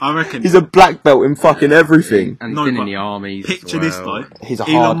 Putin. I reckon He's a black belt in fucking everything. And he's No, been but in the armies. Picture as this well. though. He's a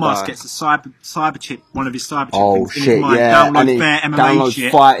Elon hard Musk guy. gets a cyber chip, one of his cyber chip Oh things in shit, his mind, yeah, and downloads he bare MMA downloads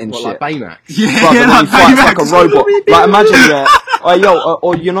shit. fighting What, shit. like Baymax? Yeah, Brother, yeah, then he fights like a Baymax. robot. Like imagine, yeah. Oh, yo,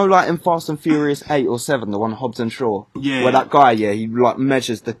 or you know, like in Fast and Furious 8 or 7, the one Hobbs and Shaw, Yeah. where that guy, yeah, he like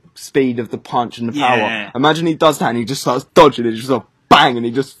measures the speed of the punch and the power. Yeah. Imagine he does that and he just starts dodging it, just like bang, and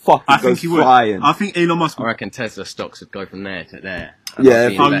he just fucking I goes think he would. flying. I think Elon Musk I would. reckon Tesla stocks would go from there to there. Yeah, I'd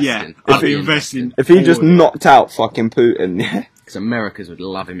be if- Oh investing. yeah, I'd I'd be investing. If he just all of it. knocked out fucking Putin, yeah. Because Americans would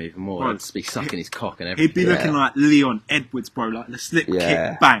love him even more. Bro, They'd just be sucking his cock and everything. He'd be looking like Leon Edwards, bro, like the slip Yeah.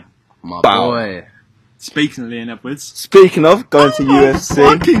 kick, bang. My Bow. boy. Speaking of Leon Edwards, Speaking of going to oh my UFC,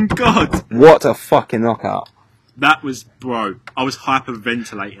 fucking god, what a fucking knockout! that was bro. I was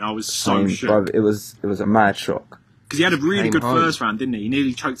hyperventilating. I was so I mean, shook bro, it was a mad shock. because he had a really Came good home. first round, didn't he? He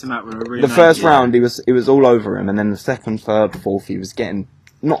nearly choked him out with a really. The first yeah. round, he was all over him, and then the second, third, fourth, he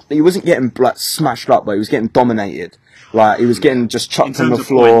wasn't getting like smashed up, but he was getting dominated. Like he was getting just chucked In on the terms of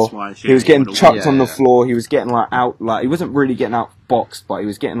floor. points-wise, He yeah, was getting he would've chucked won. on the Yeah. floor. He was getting like out, like he wasn't really getting out boxed, but he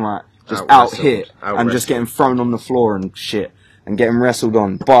was getting like just Out out wrestled. hit Out and just wrestled. getting thrown on the floor and shit and getting wrestled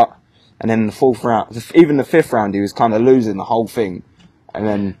on. But and then the fourth round, even the fifth round, he was kind of losing the whole thing, and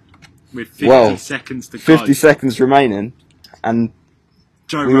then with 50 well, seconds to 50 go. seconds remaining, and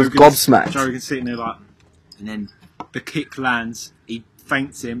Joe he was Rogan's- gobsmacked. Joe Rogan's sitting there like, and then the kick lands. He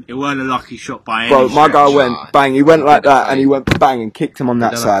feints him. It weren't a lucky shot by any Bro, my stretch. guy went bang. He went like that, and he went bang and kicked him on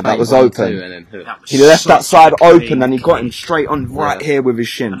that side. That was open. That was He left that side such a open, clean and he got him kick. straight on right here with his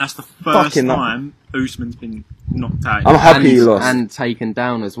shin. And that's the first Fucking time Usman's been knocked out. I'm happy he lost. And taken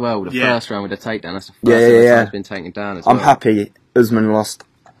down as well. The Yeah. first round with a takedown. That's the first Yeah, time yeah. he's been taken down as well. I'm happy Usman lost.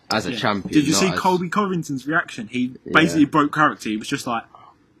 As a Yeah. champion. Did you not see as- Colby Covington's reaction? He Yeah. basically broke character. He was just like,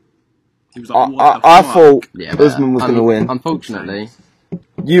 what the I fuck? thought Yeah, but Usman was going to win. Unfortunately,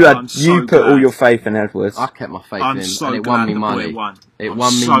 You I'm so put all glad. your faith in Edwards. I kept my faith I'm in him, so and it glad won me the money. boy won. It I'm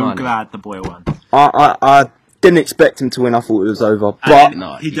won me so money. glad the boy won. I didn't expect him to win. I thought it was over, but And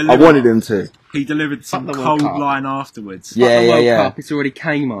no, he I I delivered, wanted him to. He delivered some Fuck the World cold Cup. line afterwards. Yeah, Fuck the World yeah. Cup, it's already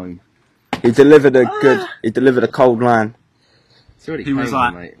came home. He delivered a cold line. It's already He came was home,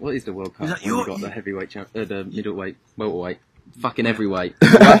 like- mate. What is the World Cup? was like, when we "You're- got the heavyweight, the middleweight, welterweight, fucking heavyweight.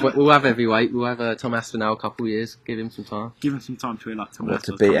 we'll have heavyweight. We'll have Tom Aspinall a couple of years. Give him some time. Give him some time to like to What,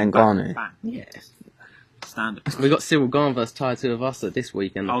 to beat Ngannou? Yeah. Standard. We got Cyril Gane versus Tai Tuivasa this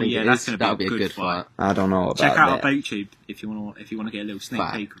weekend. I Oh, think yeah, it that's is. gonna be That'll a be a good good fight. fight. I don't know about Check out that. our BaitTube if you want to get a little sneak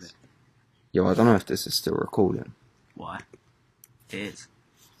Facts. peek of it. Yo, I don't know if this is still recording. Why? It is.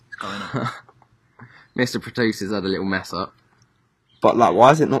 It's going on. Mr. Producer's had a little mess up. But like,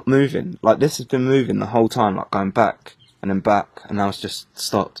 why is it not moving? Like, this has been moving the whole time, like going back and then back, and now it's just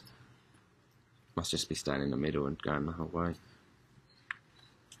stopped. Must just be staying in the middle and going the whole way.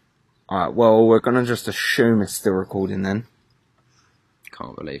 Alright, well, we're gonna just assume it's still recording then.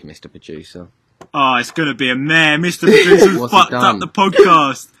 Can't believe Mr. Producer. Oh, it's going to be a mare. Mr. Producer's What's he fucked up done? the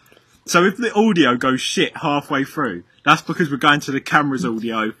podcast. So if the audio goes shit halfway through, that's because we're going to the camera's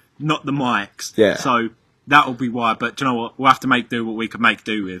audio, not the mics. Yeah. So that'll be why. But do you know what? We'll have to make do what we can make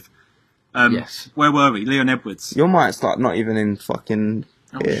do with. Yes. Where were we? Leon Edwards. Your mic's like not even in fucking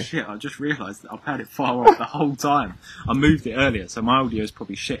Oh here. shit, I just realised that I've had it far off the whole time. I moved it earlier, so my audio is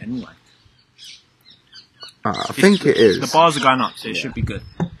probably shit anyway. I think it is. The bars are going up, so it should be good.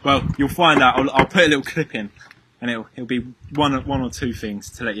 Well, you'll find out. I'll put a little clip in, and it'll be one or two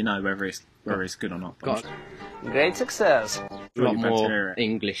things to let you know whether it's good or not. Got Great success. a lot Really bad to hear more it.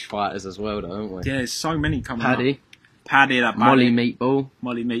 English fighters as well, though, haven't we? Yeah, there's so many coming Paddy, up. Paddy, that Molly Paddy, Meatball.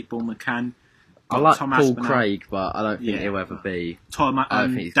 Molly Meatball, McCann. I like Tom Paul Aspinall. Craig, but I don't think Yeah. he'll ever be. Tom, I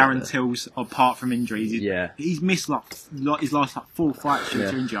think he's got Darren the- Tills, apart from injuries, Yeah. he's missed like his last 4 fights due to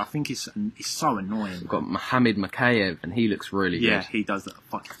Yeah. injury. I think it's so annoying. We've got Mohamed Makayev, and he looks really Yeah, good. he does that.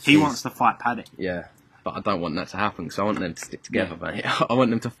 He He's- wants to fight Paddy. Yeah, but I don't want that to happen because I want them to stick together, mate. I want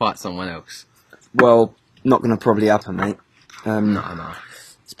them to fight someone else. Well, not gonna probably happen, mate. No.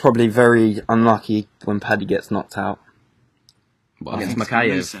 It's probably very unlucky when Paddy gets knocked out. But I against think it's gonna be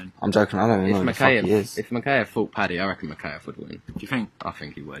Makayev, soon. I'm joking, I don't even know who the fuck he is. if Makayev fought Paddy, I reckon Makayev would win. Do you think I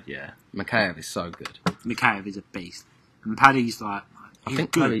think he would, yeah. Makayev is so good. Mikhail is a beast? And Paddy's like, he's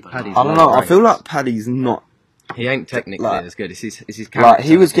think good. but Paddy's I don't know, I Right. feel like Paddy's not. He ain't technically Like- as good. It's his Like, character.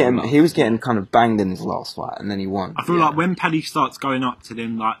 he was that's all getting kind of banged in his last fight, and then he won. I feel Yeah. like when Paddy starts going up to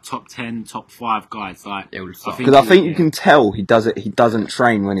them like top 10, top 5 guys, like It will I start. Because I think you yeah. can tell he does it. He doesn't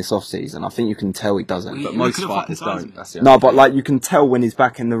train when it's off season. I think you can tell he doesn't. Well, But Look most at the fighters fucking don't. size. That's the No, only but thing. like you can tell when he's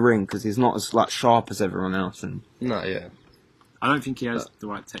back in the ring because he's not as like sharp as everyone else. And No, yeah. I don't think he has the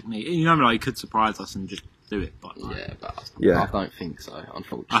right technique. You know, like he could surprise us and just do it, but like, Yeah, but Yeah. I don't think so,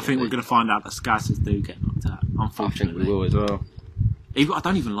 unfortunately. I think we're going to find out that Scousers do get knocked out. I think Unfortunately, we will as well. I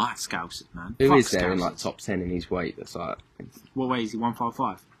don't even like Scousers, man. Who Fuck is there in Scousers. like top 10 in his weight that's like... What weight is he?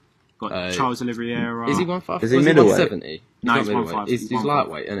 155. Got Uh, Charles Oliveira. Is he 150? Is he Was middleweight? 170? No, not he's middleweight. 150. He's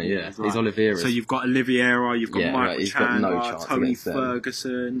lightweight, isn't he? Yeah. He's light. Oliveira. So you've got Oliveira, you've got Yeah, Michael right, he's got no Chandler, chance Tony against them.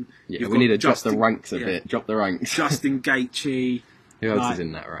 Ferguson. Yeah, you've we got need to drop Justin- the ranks a yeah, bit. Drop the ranks. Justin Gaethje. Who else like- is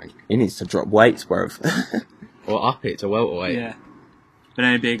in that rank? he needs to drop weights, bro. Or up it to welterweight. Yeah. But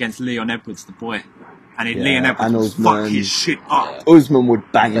then it'd be against Leon Edwards, the boy. And Yeah, Leon Edwards and would Usman. fuck his shit up. Usman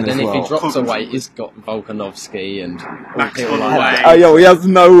would bang him But then as if well. he drops a Covington. weight, he's got Volkanovski and Max people like Holloway. that. Oh, yo, he has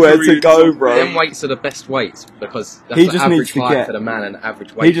nowhere to Koreans go, on bro. Them weights are the best weights because that's He the just average needs to height get- for the man and the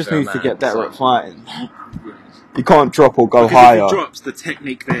average weight He just for a needs to man. get better So at fighting. He can't drop or go Because higher. if he drops, the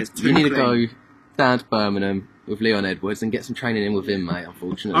technique there is too You need to clean. go down to Birmingham with Leon Edwards and get some training in with him, mate,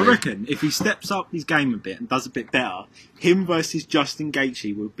 unfortunately. I reckon if he steps up his game a bit and does a bit better, him versus Justin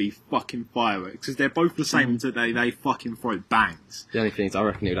Gaethje would be fucking fireworks because they're both the same until they fucking throw bangs. The only thing is I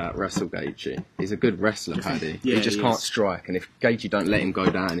reckon he'd out-wrestle Gaethje. He's a good wrestler, Paddy. Yeah, he just he can't is. strike, and if Gaethje don't let him go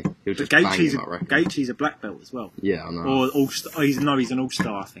down, he'll But just bang Gaethje's him, I reckon. Gaethje's a black belt as well, Yeah, I know. or all-star. He's an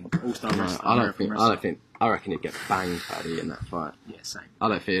all-star, I think. All-star No, wrestler. I American wrestler. I reckon he'd get banged, Paddy, in that fight. Yeah, same. I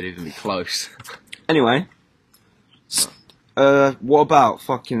don't think it'd even be close. Anyway, what about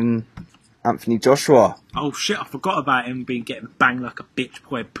fucking Anthony Joshua. Oh shit, I forgot about him getting banged like a bitch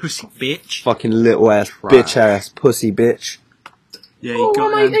boy, pussy bitch. Fucking little ass, bitch ass, pussy bitch. Yeah, he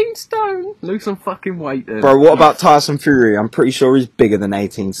got I'm 18 stone. Lose some fucking weight then. Bro, what about Tyson Fury? I'm pretty sure he's bigger than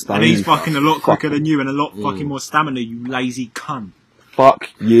 18 stone. and he's fucking a lot quicker than you and a lot fucking more stamina, you lazy cunt. Fuck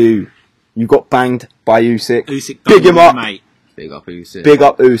you. You got banged by Usyk. Usyk, Big him up. mate. Big up Usyk. Big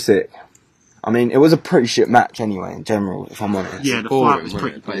up Usyk. I mean, it was a pretty shit match anyway, in general, if I'm honest. Yeah, the Boring, fight was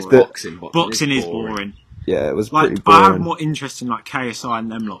pretty but it's boring. boxing. Boxing is boring. Yeah, it was Like, pretty I have boring. more interest in like KSI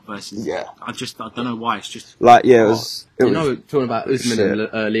and them lot versus. Yeah. I don't know why. It's just. Like, yeah, it was... It You was know, talking about Usman shit.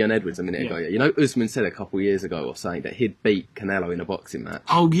 and Leon Edwards a minute ago, Yeah. yeah. You know, Usman said a couple of years ago or saying that he'd beat Canelo in a boxing match.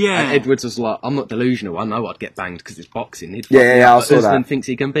 Oh yeah. And Edwards was like, I'm not delusional, I know I'd get banged because it's boxing. He'd Yeah, fuck me yeah, up, I but saw Usman that. thinks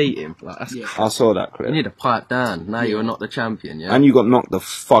he can beat him. Like, that's, Yeah. I saw that You clip. need to pipe down. Now you're not the champion, yeah? And you got knocked the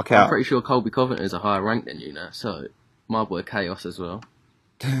fuck I'm out. pretty sure Colby Covington's a higher rank than you now, so my boy Chaos as well.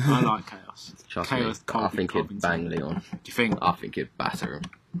 I like Chaos. Trust Chaos, me, I Colby think he'd Covington. bang Leon. Do you think? I think he'd batter him.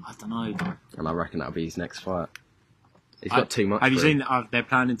 I don't know. And I reckon that'll be his next fight. He's got too much. Have you for him. seen? They're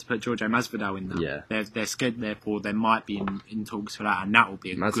planning to put Jorge Masvidal in there. Yeah. They're scared. Therefore, they might be in talks for that, and that will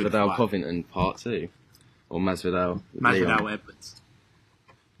be a good Masvidal fight. Covington part 2? Or Masvidal Masvidal Leon? Edwards.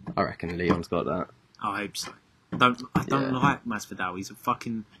 I reckon Leon's got that. I hope so. I don't Yeah. like Masvidal. He's a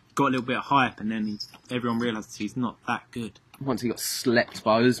fucking got a little bit of hype, and then everyone realises he's not that good. Once he got slept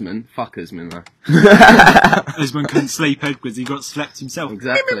by Usman, fuck Usman though. Usman couldn't sleep Edwards. He got slept himself.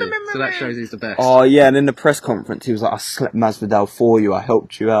 Exactly. So that shows he's the best. Oh, yeah, and in the press conference, he was like, I slept Masvidal for you, I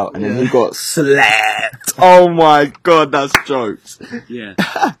helped you out. And then he got slept. Oh my god, that's jokes. Yeah.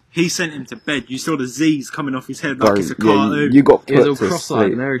 He sent him to bed. You saw the Z's coming off his head Bro, like it's a yeah, cartoon. you got He was all put to cross-eyed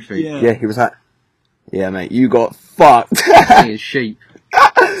sleep. and everything. Yeah. Yeah, he was like, yeah, mate, you got fucked. He is sheep.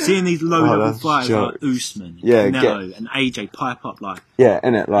 Seeing these low-level that's fighters like jokes. Usman, Yeah, Canelo, and AJ pipe up like, Yeah,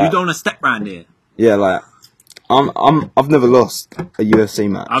 innit? you Like, don't want to step round here. yeah, like, I've never lost a UFC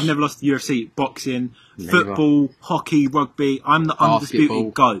match. I've never lost the UFC, boxing, Never. football, hockey, rugby. I'm the Basketball.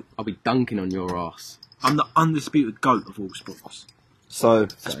 undisputed GOAT. I'll be dunking on your ass. I'm the undisputed GOAT of all sports. So,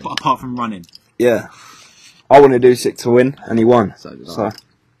 Apart from running. yeah. I wanted Usyk to win, and he won. So did I. So,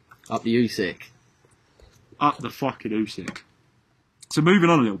 Up the Usyk. Up the fucking Usyk. So moving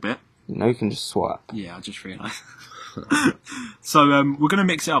on a little bit. no, you can just swipe. Yeah, I just realised. So we're going to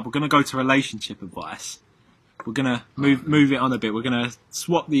mix it up. We're going to go to relationship advice. We're going to move it on a bit. We're going to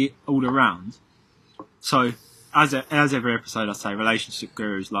swap the all around. So, as every episode I say, relationship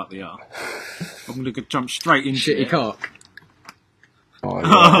gurus like we are. I'm going to jump straight into Shitty it. cock. Oh, yeah.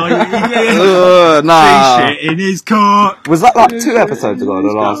 Oh, yeah. Nah. Shit in his cock. Was that like 2 episodes ago, the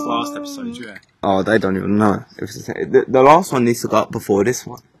last one? Last episode, yeah. Oh, they don't even know. The last one needs to go up before this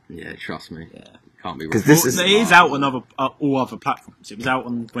one. Yeah, trust me. Yeah. Can't be 'Cause wrong. this is- It is out on all other platforms. It was out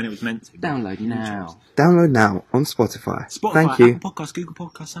on when it was meant to. Download now. Download now on Spotify. Spotify, Thank you. Apple Podcasts, Google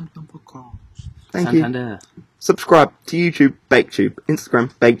Podcasts, Samsung Podcasts. Thank you. Santander. Subscribe to YouTube, BakeTube,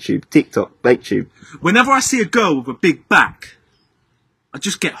 Instagram, BakeTube, TikTok, BakeTube. Whenever I see a girl with a big back, I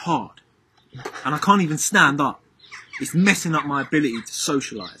just get hard. And I can't even stand up. It's messing up my ability to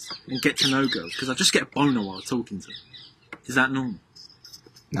socialise and get to know girls because I just get a boner while talking to them. Is that normal?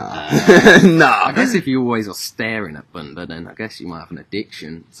 Nah. I nah. guess if you always are staring at Bunda, then I guess you might have an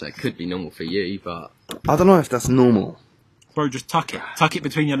addiction. So it could be normal for you, but I don't know if that's normal. Bro, just tuck it. Tuck it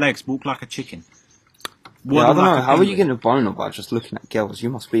between your legs. Walk like a chicken. Yeah, I don't Waddle like know. a How are you penguin. getting a boner by just looking at girls? You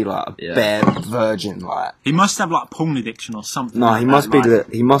must be like a Yeah. bare virgin, like. He must have like porn addiction or something. No, like he that, must be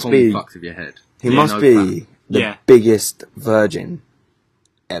like- he must porn be fucks with your head. he Yeah, must no be the Yeah. biggest virgin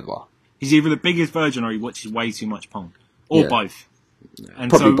ever. He's either the biggest virgin or he watches way too much porn. Or Yeah. both. And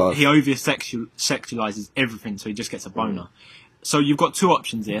Probably so both. he over-sexualizes everything so he just gets a boner. So you've got 2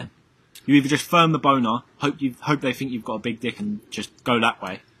 options here. You either just firm the boner, hope they think you've got a big dick and just go that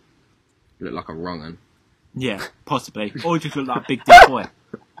way. You look like a wrong un. Yeah, possibly. Or just look like a big dick boy.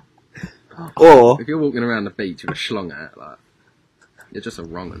 Or If you're walking around the beach with a schlong out, like, you're just a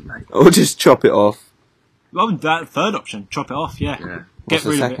wrong un, mate. just chop it off. Well, that third option, chop it off, yeah. Yeah. What's Get the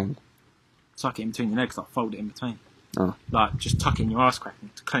rid of it. second? Tuck it in between your legs, like fold it in between. Oh. Like, just tuck it in your ass crack and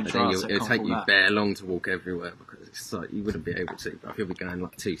clench But your then ass. so it it'll can't take fall you out. bare long to walk everywhere because it's like you wouldn't be able to. But you'll be going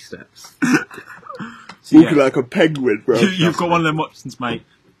like 2 steps. So, yeah. like a penguin, bro. You've got one of them options, mate.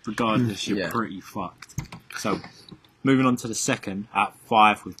 Regardless, you're Yeah. pretty fucked. So, moving on to the second, at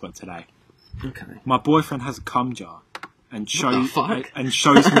 5 we've got today. Okay. My boyfriend has a cum jar and the fuck?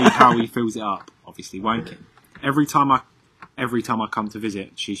 shows me how he fills it up. Obviously, wanking. Every time I come to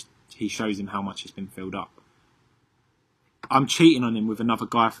visit, he shows him how much it's been filled up. I'm cheating on him with another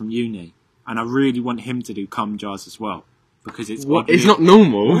guy from uni, and I really want him to do cum jars as well. because it's What? oddly, It's not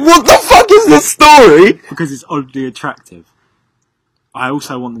normal. What the fuck is this story? because it's oddly attractive. I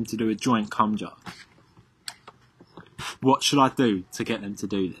also want them to do a joint cum jar. What should I do to get them to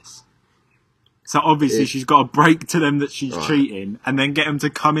do this? So obviously she's got to break to them that she's cheating, and then get them to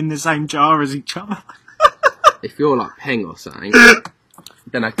come in the same jar as each other. If you're like Peng or something,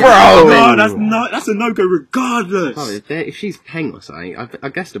 then I Bro! Oh, that's a no go regardless. Oh, if she's Peng or something, I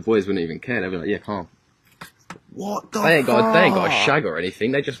guess the boys wouldn't even care. They'd be like, yeah, calm. What the They ain't got a fuck? shag or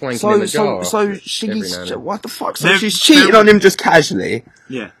anything. They just wanking in the jar. So every she's now and then. what the fuck? So They're- she's cheating they're- on him just casually.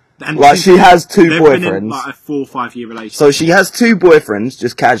 Yeah. And Like she has two they've been in boyfriends. like a 4 or 5 year relationship. So she has two boyfriends,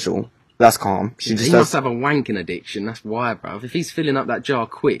 just casual. That's calm. She just He does. must have a wanking addiction. That's why, bruv. If he's filling up that jar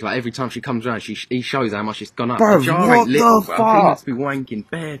quick, like every time she comes around, he shows how much it's gone up. Bruv, the jar what ain't little, the bruv. fuck? He must be wanking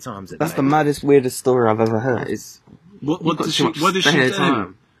bare times a That's day. the maddest, weirdest story I've ever heard. It's, what you've got does too she much what does she spare do?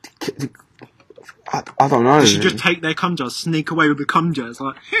 time. I don't know. Does she just take their cum jars, sneak away with the cum jars,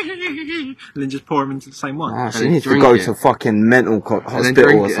 like, and then just pour them into the same one? Ah, she then needs to drink go it. to fucking mental then hospital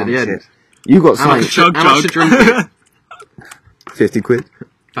drink or it at some the shit. end. You got How much, something. Chug, how much to chug. drink it? 50 quid.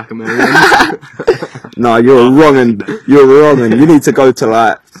 Back a million. No, you're wrong and you need to go to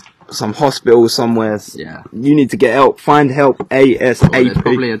like some hospital somewhere. Yeah. You need to get help. Find help There's ASAP.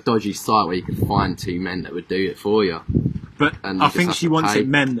 probably a dodgy site where you can find two men that would do it for you. But And I you just think have she to wants pay. it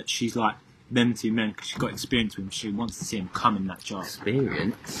men that she's like, them two men, because she's got experience with them. She wants to see him come in that jar.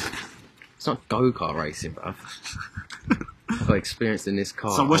 Experience? It's not go-kart racing, bruv. I've got experience in this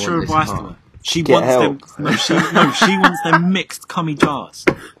car. So what's I your want this advice car. to her? She Get wants help. them. She wants them mixed cummy jars.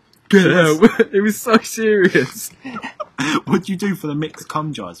 Get out. It was so serious. What do you do for the mixed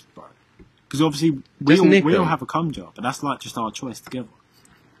cum jars, bro? Because obviously Just nick we all them. have a cum jar, but that's like just our choice together.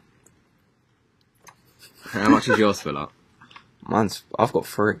 How much is yours fill up? I've got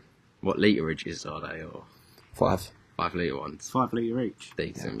 3, What litrages are they, or 5. 5 litre ones? It's 5 litre each.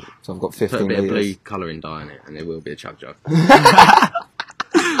 Decent. So I've got Put a 15 bit of blue litres. colouring dye in it, and it will be a chug jug.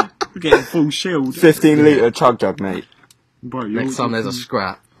 We're getting full shield. 15 litre chug jug, mate. Bro, Next time there's a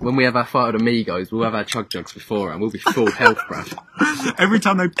scrap, when we have our fight with Amigos, we'll have our chug jugs before, and we'll be full health, bruv. every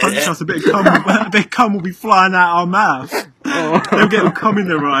time they punch us, a bit of cum will be flying out our mouth. They'll get cum in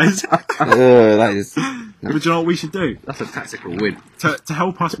their eyes. That is. But do you know what we should do? That's a tactical win. To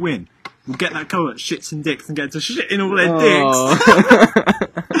help us win, we'll get that cover, shits and dicks, and get to shit in all their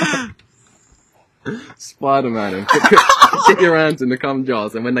dicks. Spider-Man, and stick your hands in the cum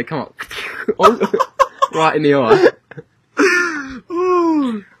jars, and when they come up, right in the eye.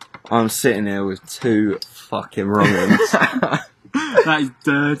 I'm sitting here with 2 fucking wrong ones. That is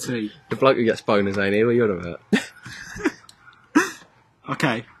dirty. The bloke who gets boners ain't here, what are you on about?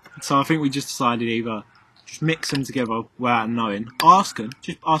 Okay, so I think we just decided either just mix them together without knowing. Ask them,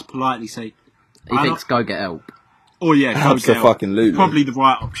 just ask politely, say, He thinks go get help. oh yeah, go get help. Absolutely. Probably the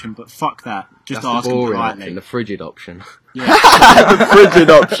right option, but fuck that. Just That's ask the them boring politely. option, the frigid option. The frigid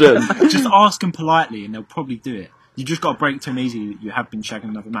option. Just ask them politely, and they'll probably do it. You just got to break to them easy that you have been shagging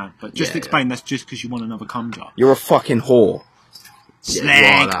another man. But just Yeah, explain that's just because you want another cum jar. You're a fucking whore. Yeah,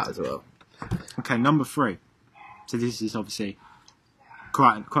 Slag. why that as well. Okay, number 3. So this is obviously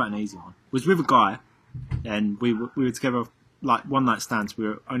quite an easy one. Was with a guy, and we were together like one night stands. We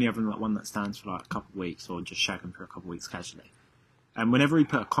were only having like one night stands for like a couple of weeks, or just shagging for a couple of weeks casually. And whenever he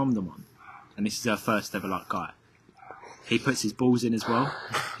put a condom on, and this is our first ever like guy, he puts his balls in as well.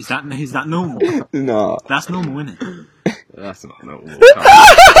 Is that normal? No. That's normal, isn't it? That's not normal.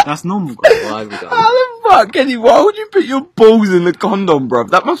 That's normal. Guys. Why have we done How that? the fuck, Kenny? Why would you put your balls in the condom, bruv?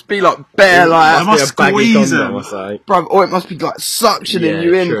 That must be like bare, like, That must Be a baggy squeeze condom him. or something. bruv, or it must be like suctioning Yeah,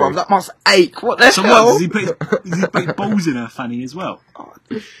 you in, true. bruv. That must ache. What the So hell? what? Does he put his balls in her fanny as well?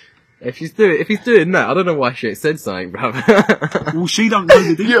 If he's doing that, I don't know why she said something, bruv. Well, she don't know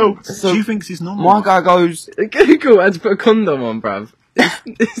the Yo, difference. so She thinks it's normal. My guy goes, Google had to put a condom on, bruv.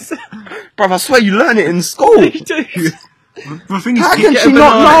 bruv, I swear you learn it in school. You do. The thing is, How can Get she a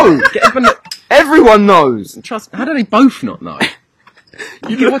not banana. know? Get a banana. Everyone knows. Trust. How do they both not know?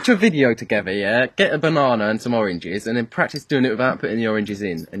 You can watch a video together, yeah? Get a banana and some oranges, and then practice doing it without putting the oranges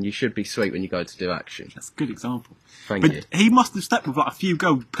in, and you should be sweet when you go to do action. that's a good example. Thank But you. he must have slept with like a few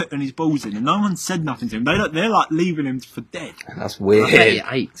girls putting his balls in, and no one said nothing to him. They're like leaving him for dead. That's I bet he weird.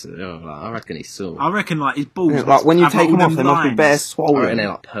 ate. I reckon he's sore. I reckon like his balls. Yeah, like when you have take all them off, they must be lines. bare I reckon swollen. they're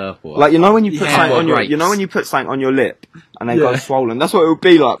like purple. Like, you know when you put Yeah. something on your, Grapes. you know when you put something on your lip and they go Yeah. swollen. That's what it would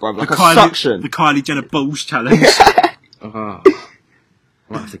be like, bruv. Like The a Kylie, suction. the Kylie Jenner balls challenge. Oh.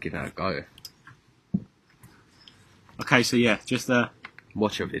 I might have to give that a go. Okay, so yeah, just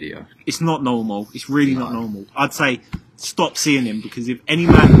Watch a video. it's not normal. It's really not normal. I'd say stop seeing him, because if any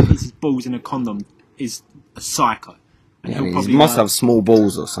man who puts his balls in a condom is a psycho. And Yeah, he'll he probably must like- have small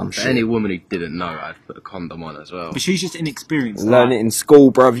balls or some For shit. any woman who didn't know, I'd put a condom on as well. But she's just inexperienced. Learn like, it in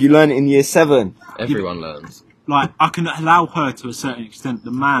school, bruv. You learn it in year 7. Everyone learns. Like, I can allow her to a certain extent.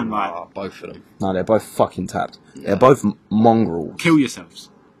 The man, like, Oh, both of them. No, they're both fucking tapped. They're both mongrels. kill yourselves.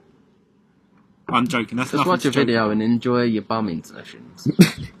 I'm joking. That's Just nothing watch to a joke video about. and enjoy your bumming sessions.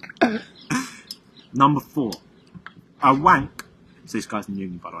 Number 4. I wank. So this guy's in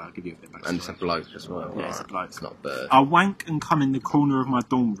uni, by the way. I'll give you a bit of And it's a backstory. bloke as well. Yeah, it's a bloke. It's not a bird. I wank and come in the corner of my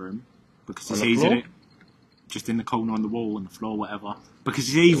dorm room because it's On the easier. floor? Just in the corner on the wall, on the floor, whatever. Because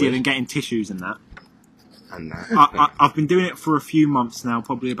it's easier than getting tissues and that. And that. I've been doing it for a few months now,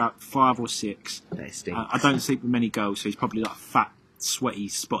 probably about 5 or 6. They stink. I don't sleep with many girls, so he's probably like a fat, sweaty,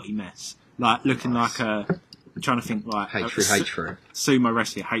 spotty mess. Like, looking like a... I'm trying to think like... H3. Sumo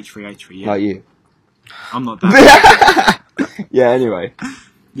wrestler, H3, yeah. Like you. I'm not that. Yeah, anyway.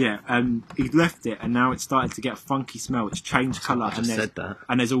 Yeah, he left it, and now it's started to get a funky smell. It's changed colour, I just said that.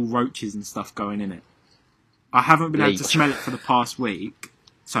 and there's all roaches and stuff going in it. I haven't been able to Bleach. smell it for the past week,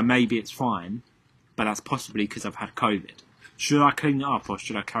 so maybe it's fine, but that's possibly because I've had COVID. Should I clean it up, or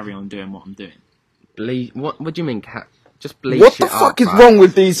should I carry on doing what I'm doing? What do you mean, cat? Just bleach What it the up, fuck is bruv. wrong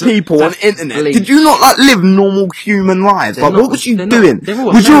with these people on internet? bleach. Did you not like live normal human lives? They're Like, not- what was you they're doing? not- they're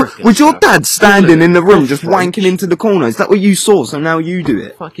all Was your Americans, your bruv. dad standing Look, in the room they're just French. wanking into the corner? Is that what you saw? So now you do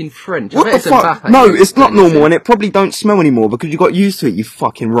it. Fucking French. I What bet the it's fuck? Mbappe No, who's it's not doing this normal, in. and it probably don't smell anymore because you got used to it. You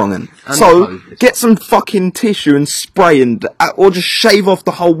fucking wrongin'. And So COVID. get some fucking tissue and spray and or just shave off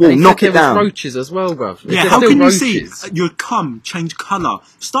the whole wall, And he knock said it there was down. roaches as well, bruv. Yeah, There's how still can you roaches. see your cum change colour,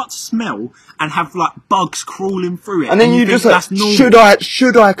 start to smell, and have like bugs crawling through it? And then you think just like, that's normal?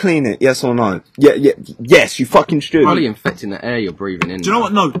 should I clean it? Yes or no? Yeah, yes, you fucking should. Probably infecting the air you're breathing in. Do you know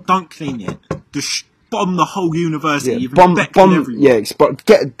what? No, don't clean it. Just bomb the whole university. Yeah, You've bomb, infected bomb, everyone. yeah,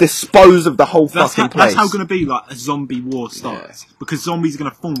 dispose of the whole That's fucking how, place. that's how going to be like a zombie war starts because zombies are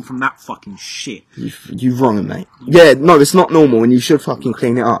going to form from that fucking shit. You wrong, mate. Yeah, no, it's not normal, and you should fucking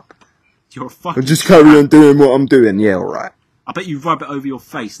clean it up. You're a fucking. And just carry on doing what I'm doing. Yeah, alright. I bet you rub it over your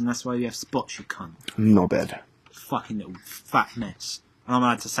face, and that's why you have spots. You cunt. Not bad. Fucking little fat mess. And I'm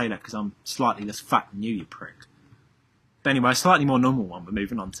allowed to say that because I'm slightly less fat than you prick. But anyway, a slightly more normal one. We're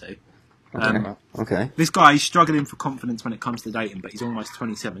moving on to. Okay. This guy, he's struggling for confidence when it comes to dating, but he's almost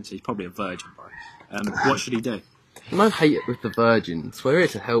 27, so he's probably a virgin, bro. What should he do? No hate it with the virgins. We're here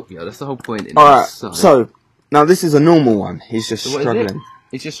to help you. That's the whole point in Alright, this. so, now this is a normal one. He's just So what is it? struggling.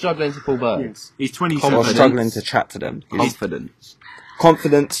 He's just struggling to pull birds. He's Or 27. Confidence. struggling to chat to them. Confidence.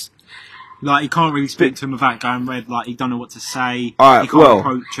 Confidence. Like, he can't really speak to him without going red. Like, he don't know what to say. Alright, he can't well,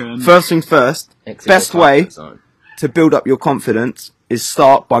 approach him. First things first, Exit best your way comfort zone. to build up your confidence is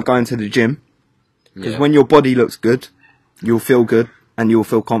start by going to the gym. Because Yeah. when your body looks good, you'll feel good and you'll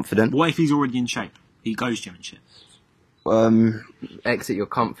feel confident. What if he's already in shape? He goes gym and shit. Exit your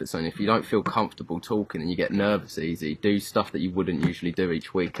comfort zone. If you don't feel comfortable talking and you get nervous easy, do stuff that you wouldn't usually do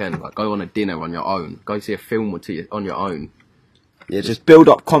each weekend. Like go on a dinner on your own. Go see a film or two on your own. Yeah, just build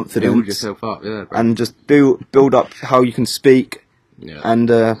up Build confidence yourself up. Yeah, bro. and just build up how you can speak yeah. and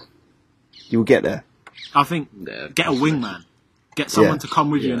you'll get there. I think Yeah, get a wingman. Get someone Yeah. to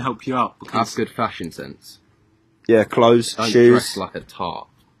come with you Yeah. and help you out. Have Because good fashion sense. Yeah, clothes, Don't shoes. dress like a tart.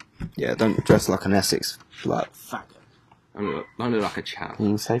 Yeah, don't dress like an Essex. Like, faggot. Don't look like a chap. can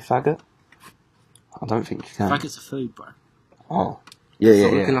you say faggot? I don't think you can. Faggot's a food, bro. Oh, yeah,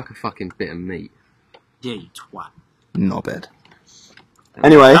 Stop looking yeah. like a fucking bit of meat. Yeah, you twat. Not bad.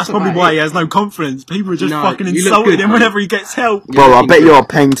 Anyway, That's probably why he has no confidence. People are just No, fucking you look insulting good, him mate. whenever he gets help. bro, I looking bet good. you're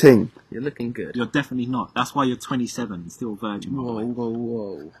painting. You're looking good. You're definitely not. That's why you're 27 and still a virgin. by the way.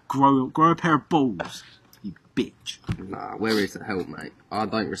 whoa. Grow a pair of balls, you bitch. Nah, where is the help, mate? I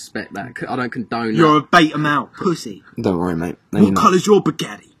don't respect that. I don't condone You're a that. bait 'em out, pussy. Don't worry, mate. No, you're What not. colour's your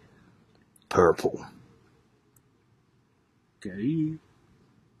Bugatti? Purple. Gay.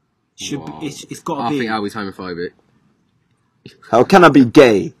 Should Whoa. be, it's got to I be. think I was homophobic. How can I be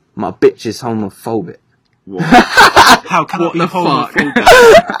gay? My bitch is homophobic. How can What I be the fuck? homophobic?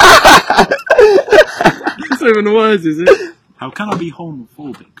 It's not even the words, is it? How can I be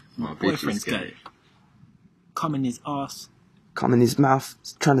homophobic? My My bitch boyfriend's is gay. gay. Come in his ass. Come in his mouth,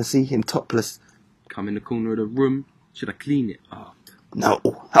 trying to see him topless. Come in the corner of the room. Should I clean it? Oh, No.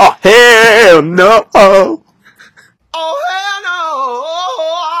 Oh, hell no.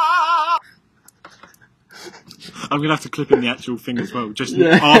 I'm gonna have to clip in the actual thing as well, just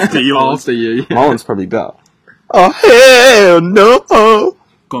after yours. After you. My one's probably better. Oh, hell no.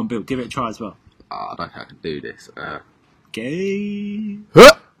 Go on, Bill. Give it a try as well. Oh, I don't think I can do this. Gay.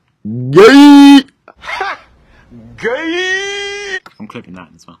 Huh. Gay. I'm clipping that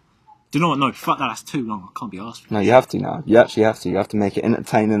in as well. Do you know what? No, fuck that. That's too long. I can't be asked for. No, you have to now. You actually have to. You have to make it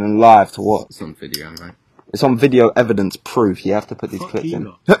entertaining and live to watch. It's on video, mate. It's on video evidence proof. You have to put these Fuck clips you in.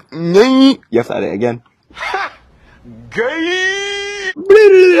 lot. You have to add it again. Gay!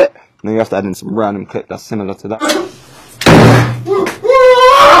 Then you have to add in some random clip that's similar to that.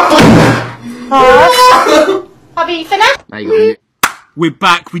 Hobby finished? Now you got We're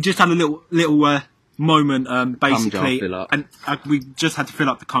back. We just had a little moment, basically, fill up. and we just had to fill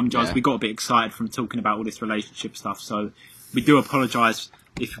up the cum jars. Yeah. We got a bit excited from talking about all this relationship stuff, so we do apologise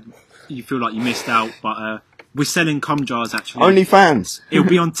if you feel like you missed out. But we're selling cum jars actually. Only fans. It'll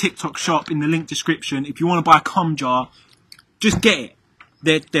be on TikTok Shop in the link description. If you want to buy a cum jar, just get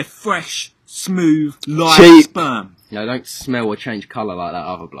it. They're fresh, smooth, live Cheap. sperm. No, don't smell or change colour like that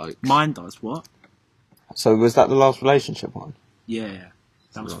other bloke. Mine does what? So was that the last relationship one? Yeah,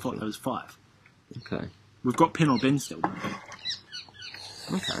 that was Lovely. that was 5. Okay. We've got pin or bin still.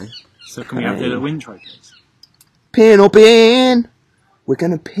 Okay. So can we have the little intro, please? Pin or bin? We're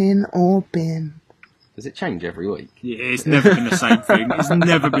gonna pin or bin. Does it change every week? Yeah, it's never been the same thing. It's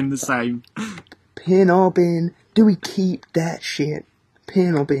never been the same. Pin or bin? Do we keep that shit?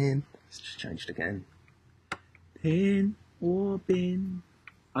 Pin or bin? It's just changed again. Pin or bin?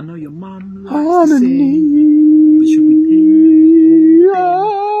 I know your mum likes to sing. Harmony. But should we pin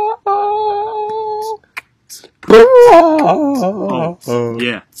or bin? Oh,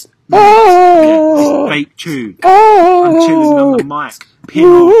 yeah. Yeah. Fake tune. I'm chilling on the mic. Pin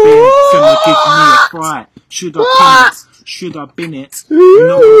or bin? Gonna give me a fright. Should I pin it? Should I bin it?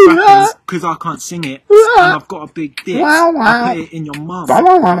 No rappers, cause I can't sing it. And I've got a big dick. I put it in your mum. Fuck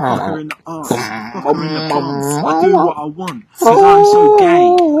her in the arse. Fuck her in the bums. I do what I want. Cause I'm so gay. I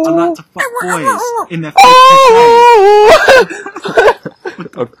like to fuck boys in their first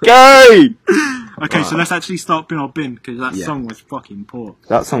Okay! Okay, so let's actually start Pin or Bin, because that Yeah. song was fucking poor.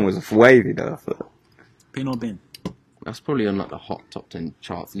 That song was wavy though. I thought. Pin or Bin. That's probably on like the hot top 10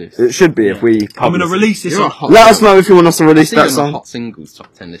 charts list. It should be if we. I'm gonna publish it. release this You're a on. hot Let girl. us know if you want us to release See you that on the song. hot singles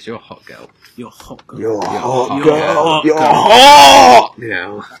top 10 list. You're a hot girl. You're a hot girl. You're a hot You're girl. a hot You're girl. hot.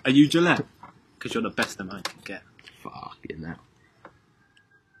 Yeah. Are you Gillette? Because you're the best a man can get. Fucking hell.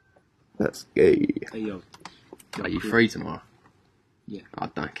 That's gay. Hey, yo. Are you free tomorrow? Yeah. I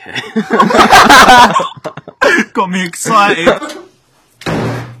don't care. Got me excited.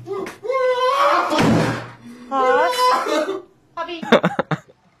 Hobby.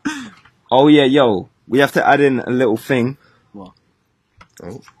 Oh yeah, yo. We have to add in a little thing. What?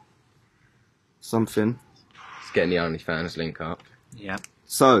 Oh, Something. it's getting the OnlyFans link up. Yeah.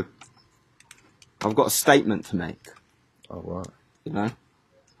 So, I've got a statement to make. Oh, right. You know?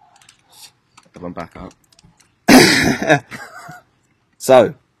 Have one back up.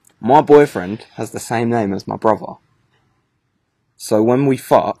 So, my boyfriend has the same name as my brother. So when we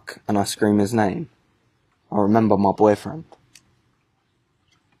fuck and I scream his name, I remember my boyfriend.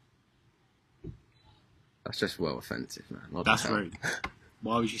 That's just well offensive, man. What That's the hell? rude.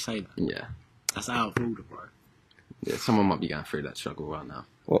 Why would you say that? Yeah. That's out of order, bro. Yeah, someone might be going through that struggle right now.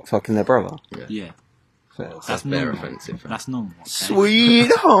 What, fucking their brother? Yeah. First. That's normal. very offensive. Man. That's normal. Okay?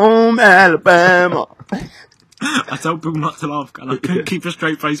 Sweet home Alabama. I told people not to laugh, and I couldn't keep a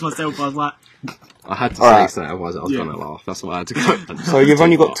straight face myself. I was like, I had to Alright. say so, otherwise I was Yeah. going to laugh. That's why I had to go. So you've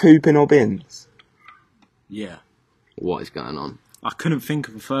only got 2 pin or bins? yeah. What is going on? I couldn't think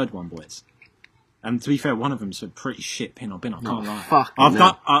of a third one, boys. And to be fair, one of them's a pretty shit pin or bin. I can't lie. fucking I've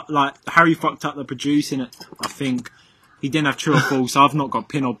hell. got like Harry fucked up the producing it. I think he didn't have true or false. So I've not got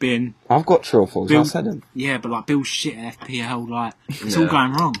pin or bin. I've got true or false, I Bill- said them. Yeah, but like Bill's shit at FPL, like it's all Yeah.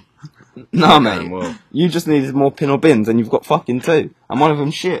 going wrong. No, mate. Well, You just needed more pin or bins and you've got fucking 2. And one of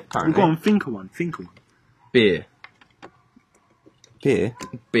them's shit, Go apparently. on, think of one. Think of one. beer. Beer?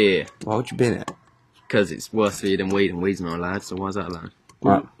 Beer. Why would you bin it? Because it's worse for you than weed, and weed's not allowed, so why is that allowed?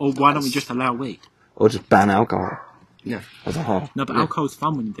 Right. Or why don't we just allow weed? Or just ban alcohol Yeah. as a whole. No, but Yeah. alcohol's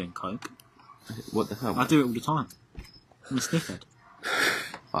fun when you're doing coke. What the hell? I do it all the time. I'm a sniffhead.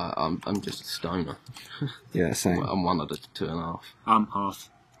 I'm just a stoner. Yeah, same. Well, I'm one of the 2.5. I'm half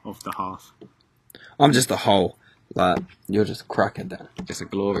of the half. I'm just a hole. Like, you're just a crackhead then. Just a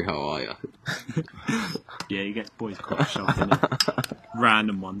glory hole, are you? Yeah, you get boys cock shoved in it.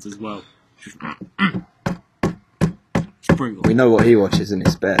 Random ones as well. It's brutal. We know what he watches in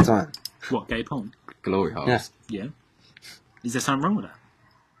his spare time. What, gay porn? Glory holes. Yeah. Yeah. Is there something wrong with that?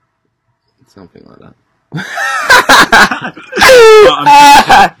 Something like that.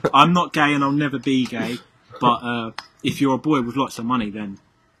 But I'm not gay and I'll never be gay. But if you're a boy with lots of money, then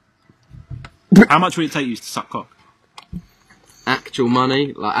how much would it take you to suck cock? Actual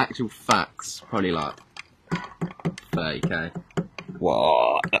money, like actual facts, probably like 30k.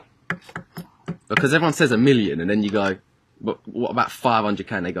 What? Because everyone says 1 million, and then you go, what about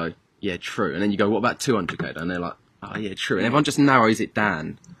 500k? And they go, yeah, true. And then you go, what about 200k? And they're like, oh, yeah, true. And everyone just narrows it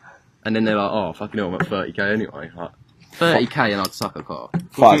down. And then they're like, oh, fucking hell, I'm at 30k anyway. Like, 30k and I'd suck a car.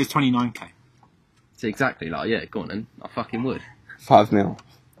 What if it was 29k? So exactly, like, yeah, go on then. I fucking would. 5 mil.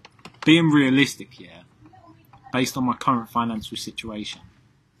 Being realistic, yeah, based on my current financial situation,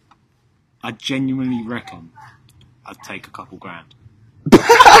 I genuinely reckon I'd take a couple grand.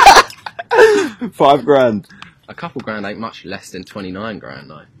 5 grand. A couple grand ain't much less than 29 grand,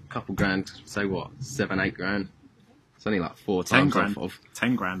 though. A couple grand, say what, 7, 8 grand? It's only like 4 10 times grand. off of.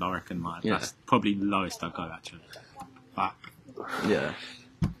 10 grand, I reckon. Like, Yeah. That's probably the lowest I'd go, actually. But, Yeah.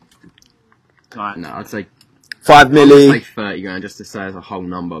 like, No, I'd say 5 I'd say milli. 30 grand just to say as a whole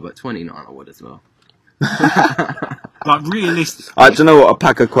number, but 29 I would as well. like realistic. Do you know what? A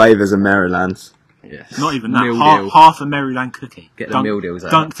pack of Quavers in Maryland's. Yeah. Not even that. Meal Half, deal. half a Maryland cookie. Get the meal deals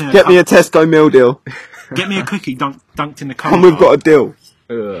out. Dunked in a Get me a cup. Tesco meal deal. Get me a cookie dunked in the cum And we've jar. got a deal.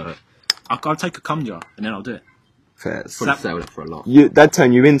 Ugh. I'll take a cum jar and then I'll do it. Fair. Probably That- sell it for a lot. That'd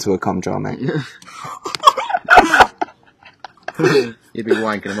turn you into a cum jar, mate. You'd be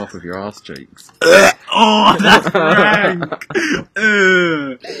wanking them off with your arse cheeks. Oh, that's rank.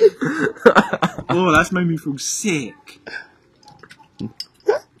 Oh, that's made me feel sick.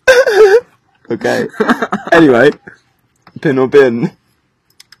 Okay. Anyway, pin or bin.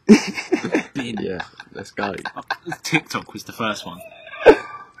 Bin. Yeah, let's go. TikTok was the first one.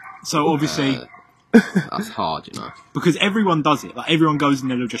 So obviously, That's hard, you know. because everyone does it, like everyone goes in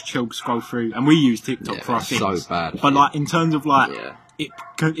there, they'll just chill, scroll through, and we use TikTok Yeah, for our it's things. so bad. But like in terms of like, Yeah.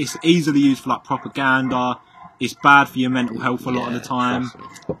 it's easily used for like propaganda. It's bad for your mental health a lot of the time.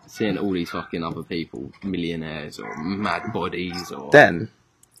 trust me. Seeing all these fucking other people, millionaires or mad bodies or... Then,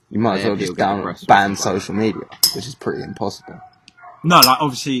 you might as Yeah, well just people get depressed ban with stuff like social media, which is pretty impossible. No, like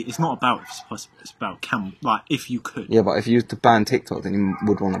obviously, it's not about if it's possible. It's about if you could. Yeah, but if you used to ban TikTok, then you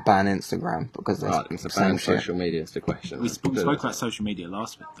would want to ban Instagram because they're Right, the it's a same ban shit. social media is the question. We spoke about social media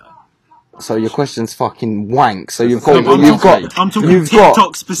last week, though. So your question's fucking wank. So you've I'm got, talking- I'm talking you've TikTok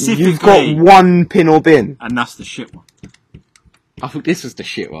got, specifically. you've got one pin or bin. And that's the shit one. I think this was the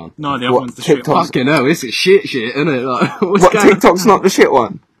shit one. No, the other What, one's the shit TikTok? one. Fucking hell, this is shit, isn't it? Like, what's What, going TikTok's not the shit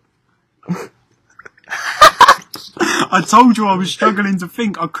one? I told you I was struggling to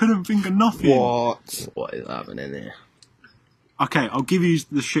think. I couldn't think of nothing. What? What is happening here? Okay, I'll give you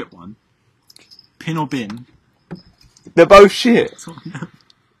the shit one. Pin or bin. They're both shit. Tottenham.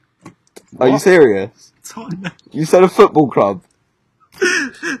 Are you serious? Tottenham. You said a football club.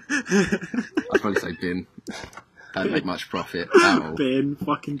 I'd probably say bin. Don't make much profit at all. Bin.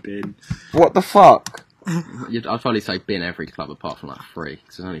 Fucking bin. What the fuck? I'd probably say bin every club apart from like 3,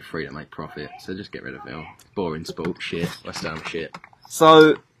 because there's only 3 that make profit. So just get rid of it all. Boring sport shit. West Ham shit.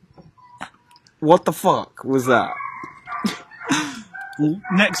 So, what the fuck was that? Well,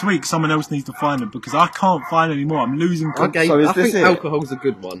 next week someone else needs to find them because I can't find any more. I'm losing. Okay, So is I this think it? alcohol's a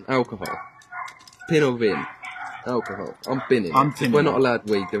good one. Alcohol. Pin or bin? Alcohol. I'm binning. I'm it. pinning We're it. not allowed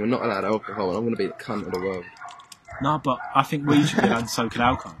weed, then we're not allowed alcohol, and I'm going to be the cunt of the world. No, but I think we should be allowed to so could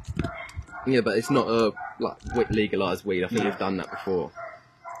alcohol. Yeah, but it's not legalised weed. I think we've done that before.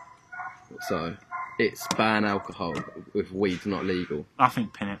 So, it's ban alcohol if weed's not legal. I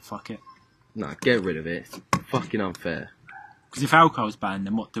think pin it. Fuck it. No, get rid of it. It's fucking unfair. Because if alcohol's banned,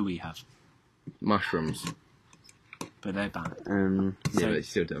 then what do we have? Mushrooms. But they're banned. Yeah, So- but you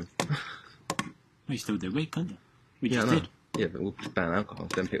still do 'em. We still do weed, can't you? We Yeah, I just know. did. Yeah, but we'll just ban alcohol.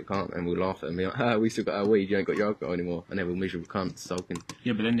 Then people can't, and we'll laugh at them and be like, ah, we still got our weed, you ain't got your alcohol anymore. And then we'll miserable cunts sulking.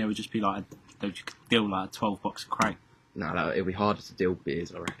 Yeah, but then there would just be like, they would deal like a 12 box of crack. No, it'll be harder to deal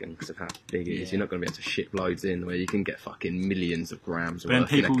beers, I reckon, because of how big it is. Yeah. You're not going to be able to ship loads in where you can get fucking millions of grams But then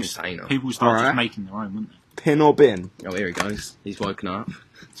worth in a people container. start Alright. just making their own, wouldn't they? Pin or bin? Oh, here he goes. He's woken up.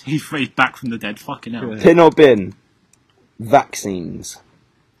 He's back from the dead. Fucking hell. Pin or bin? Vaccines.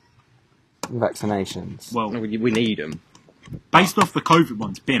 Vaccinations. Well, No, we need them. based off the COVID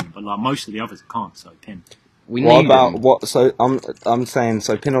ones, bin, but like most of the others can't, so pin. We What need about them. what? So I'm saying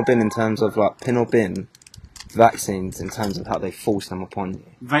so pin or bin in terms of like pin or bin vaccines in terms of how they force them upon you.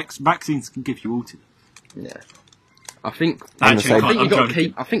 Vaccines can give you autism. Yeah. I think Actually, I'm I think I'm you got to joking.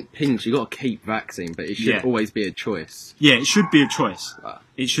 keep. I think pins. You got to keep vaccine, but it should Yeah. always be a choice. Yeah, it should be a choice. Right.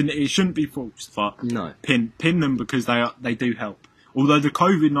 It shouldn't be forced, but No. pin them because they do help. Although the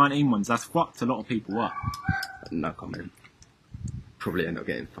COVID-19 ones, that's fucked a lot of people up. No comment. Probably end up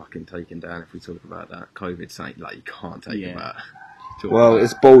getting fucking taken down if we talk about that. COVID's saying like you can't take Yeah. about. Talk Well, about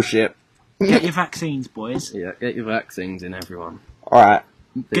it's bullshit. Get your vaccines, boys. yeah. Get your vaccines in, everyone. All right,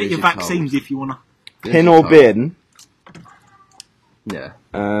 Get your vaccines if you wanna. pin or bin. Yeah.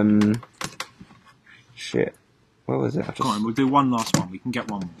 Shit. Where was it? Go on, we'll do one last one. We can get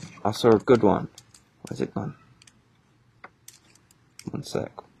one more. I saw a good one. Where's it gone? One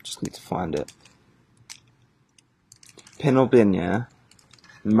sec. Just need to find it. Pin or bin, yeah?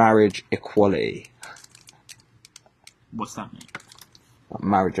 Marriage equality. What's that mean?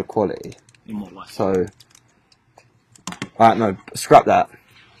 Marriage equality. In what way? So, no, scrap that.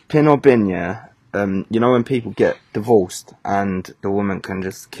 Pin or bin, yeah. You know when people get divorced and the woman can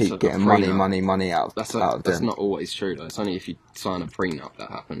just keep So getting the prenup. money out That's of them. not always true though. It's only if you sign a prenup that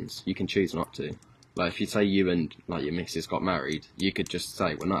happens. You can choose not to. Like if you say you and like your missus got married, you could just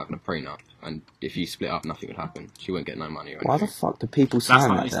say we're not having a prenup, and if you split up, nothing would happen. She wouldn't get no money or anything. Why the fuck do people That's sign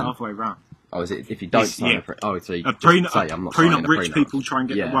like that it's the then? other way around. Oh, is it if you don't It's- sign yeah. a prenup? Oh, so you A just prenup, say I'm not signing prenup. a Rich prenup. people try and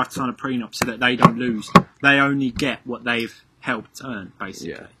get Yeah. the wife to sign a prenup so that they don't lose. They only get what they've helped earn,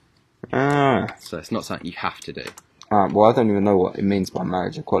 basically. Yeah. Ah. So it's not something you have to do. Well, I don't even know what it means by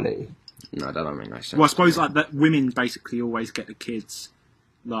marriage equality. No, that don't make no sense. Well, I suppose like that women basically always get the kids.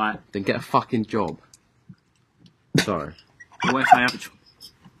 Like, Then get a fucking job. Sorry. what if they have a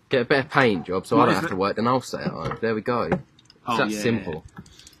choice? Get a better paying job so What I don't if have to it- work, then I'll stay at home. There we go. It's Oh, that yeah. simple.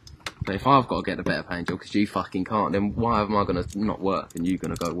 But if I've got to get a better paying job because you fucking can't, then why am I going to not work and you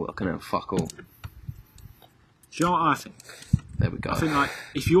going to go work and then fuck all? Do you know what I think? There we go. I think like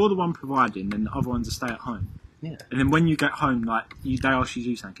if you're the one providing, then the other ones are stay at home. Yeah. And then when you get home, like they ask you to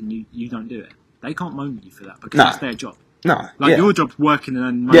do something and you don't do it, they can't moan at you for that because No. that's their job. No. Like yeah. your job's working and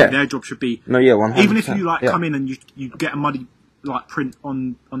earning money. Yeah. Their job should be No, yeah, 100%. even if you like yeah. come in and you get a muddy like print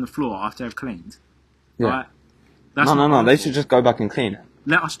on the floor after they've cleaned. Yeah. Like, that's No, not no, our they fault. should just go back and clean it.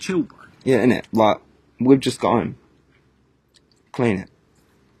 Let us chill, bro. Yeah, innit? Like, we've just got home. Clean it.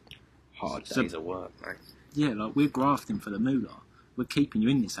 Hard So- days of work, mate. Yeah, like we're grafting for the moolah. We're keeping you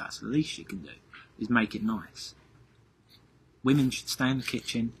in this house. The least you can do is make it nice. Women should stay in the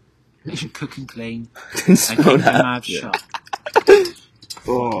kitchen. They should cook and clean. Didn't And smell keep their that. mouths shut.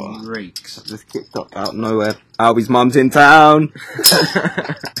 Oh, Reeks. just kicked up out of nowhere. Albie's mum's in town.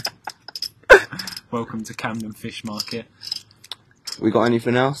 Welcome to Camden Fish Market. We got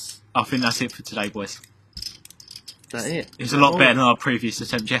anything else? I think that's it for today, boys. Is that it? It was a lot better than our previous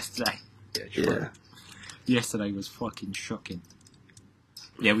attempt yesterday. Yeah, true. Yeah. Yesterday was fucking shocking.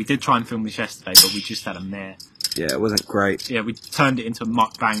 Yeah, we did try and film this yesterday, but we just had a mare. Yeah, it wasn't great. Yeah, we turned it into a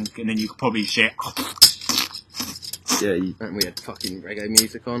mukbang, and then you could probably shit. Yeah, And we had fucking reggae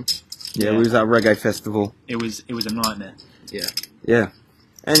music on. we was at a reggae festival. It was a nightmare. Yeah. Yeah.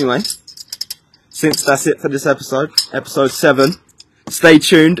 Anyway, since that's it for this episode 7, stay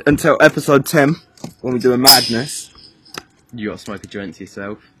tuned until episode 10 when we do a madness. You got to smoke a joint to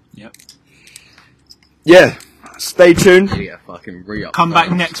yourself. Yep. Yeah, stay tuned. You get a fucking re-up. Come back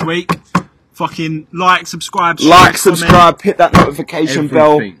bonus. next week. Fucking like, subscribe, share, Like, comment. subscribe, hit that notification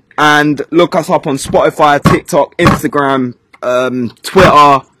bell, Everything. and look us up on Spotify, TikTok, Instagram,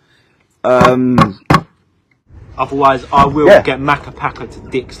 Twitter. Otherwise, I will Yeah. get Macca Packer to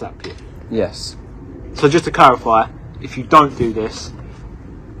dick slap you. Yes. So just to clarify, if you don't do this,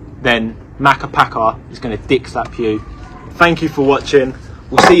 then Macca Packer is going to dick slap you. Thank you for watching.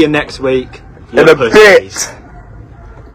 We'll see you next week. In a You pussies. bit.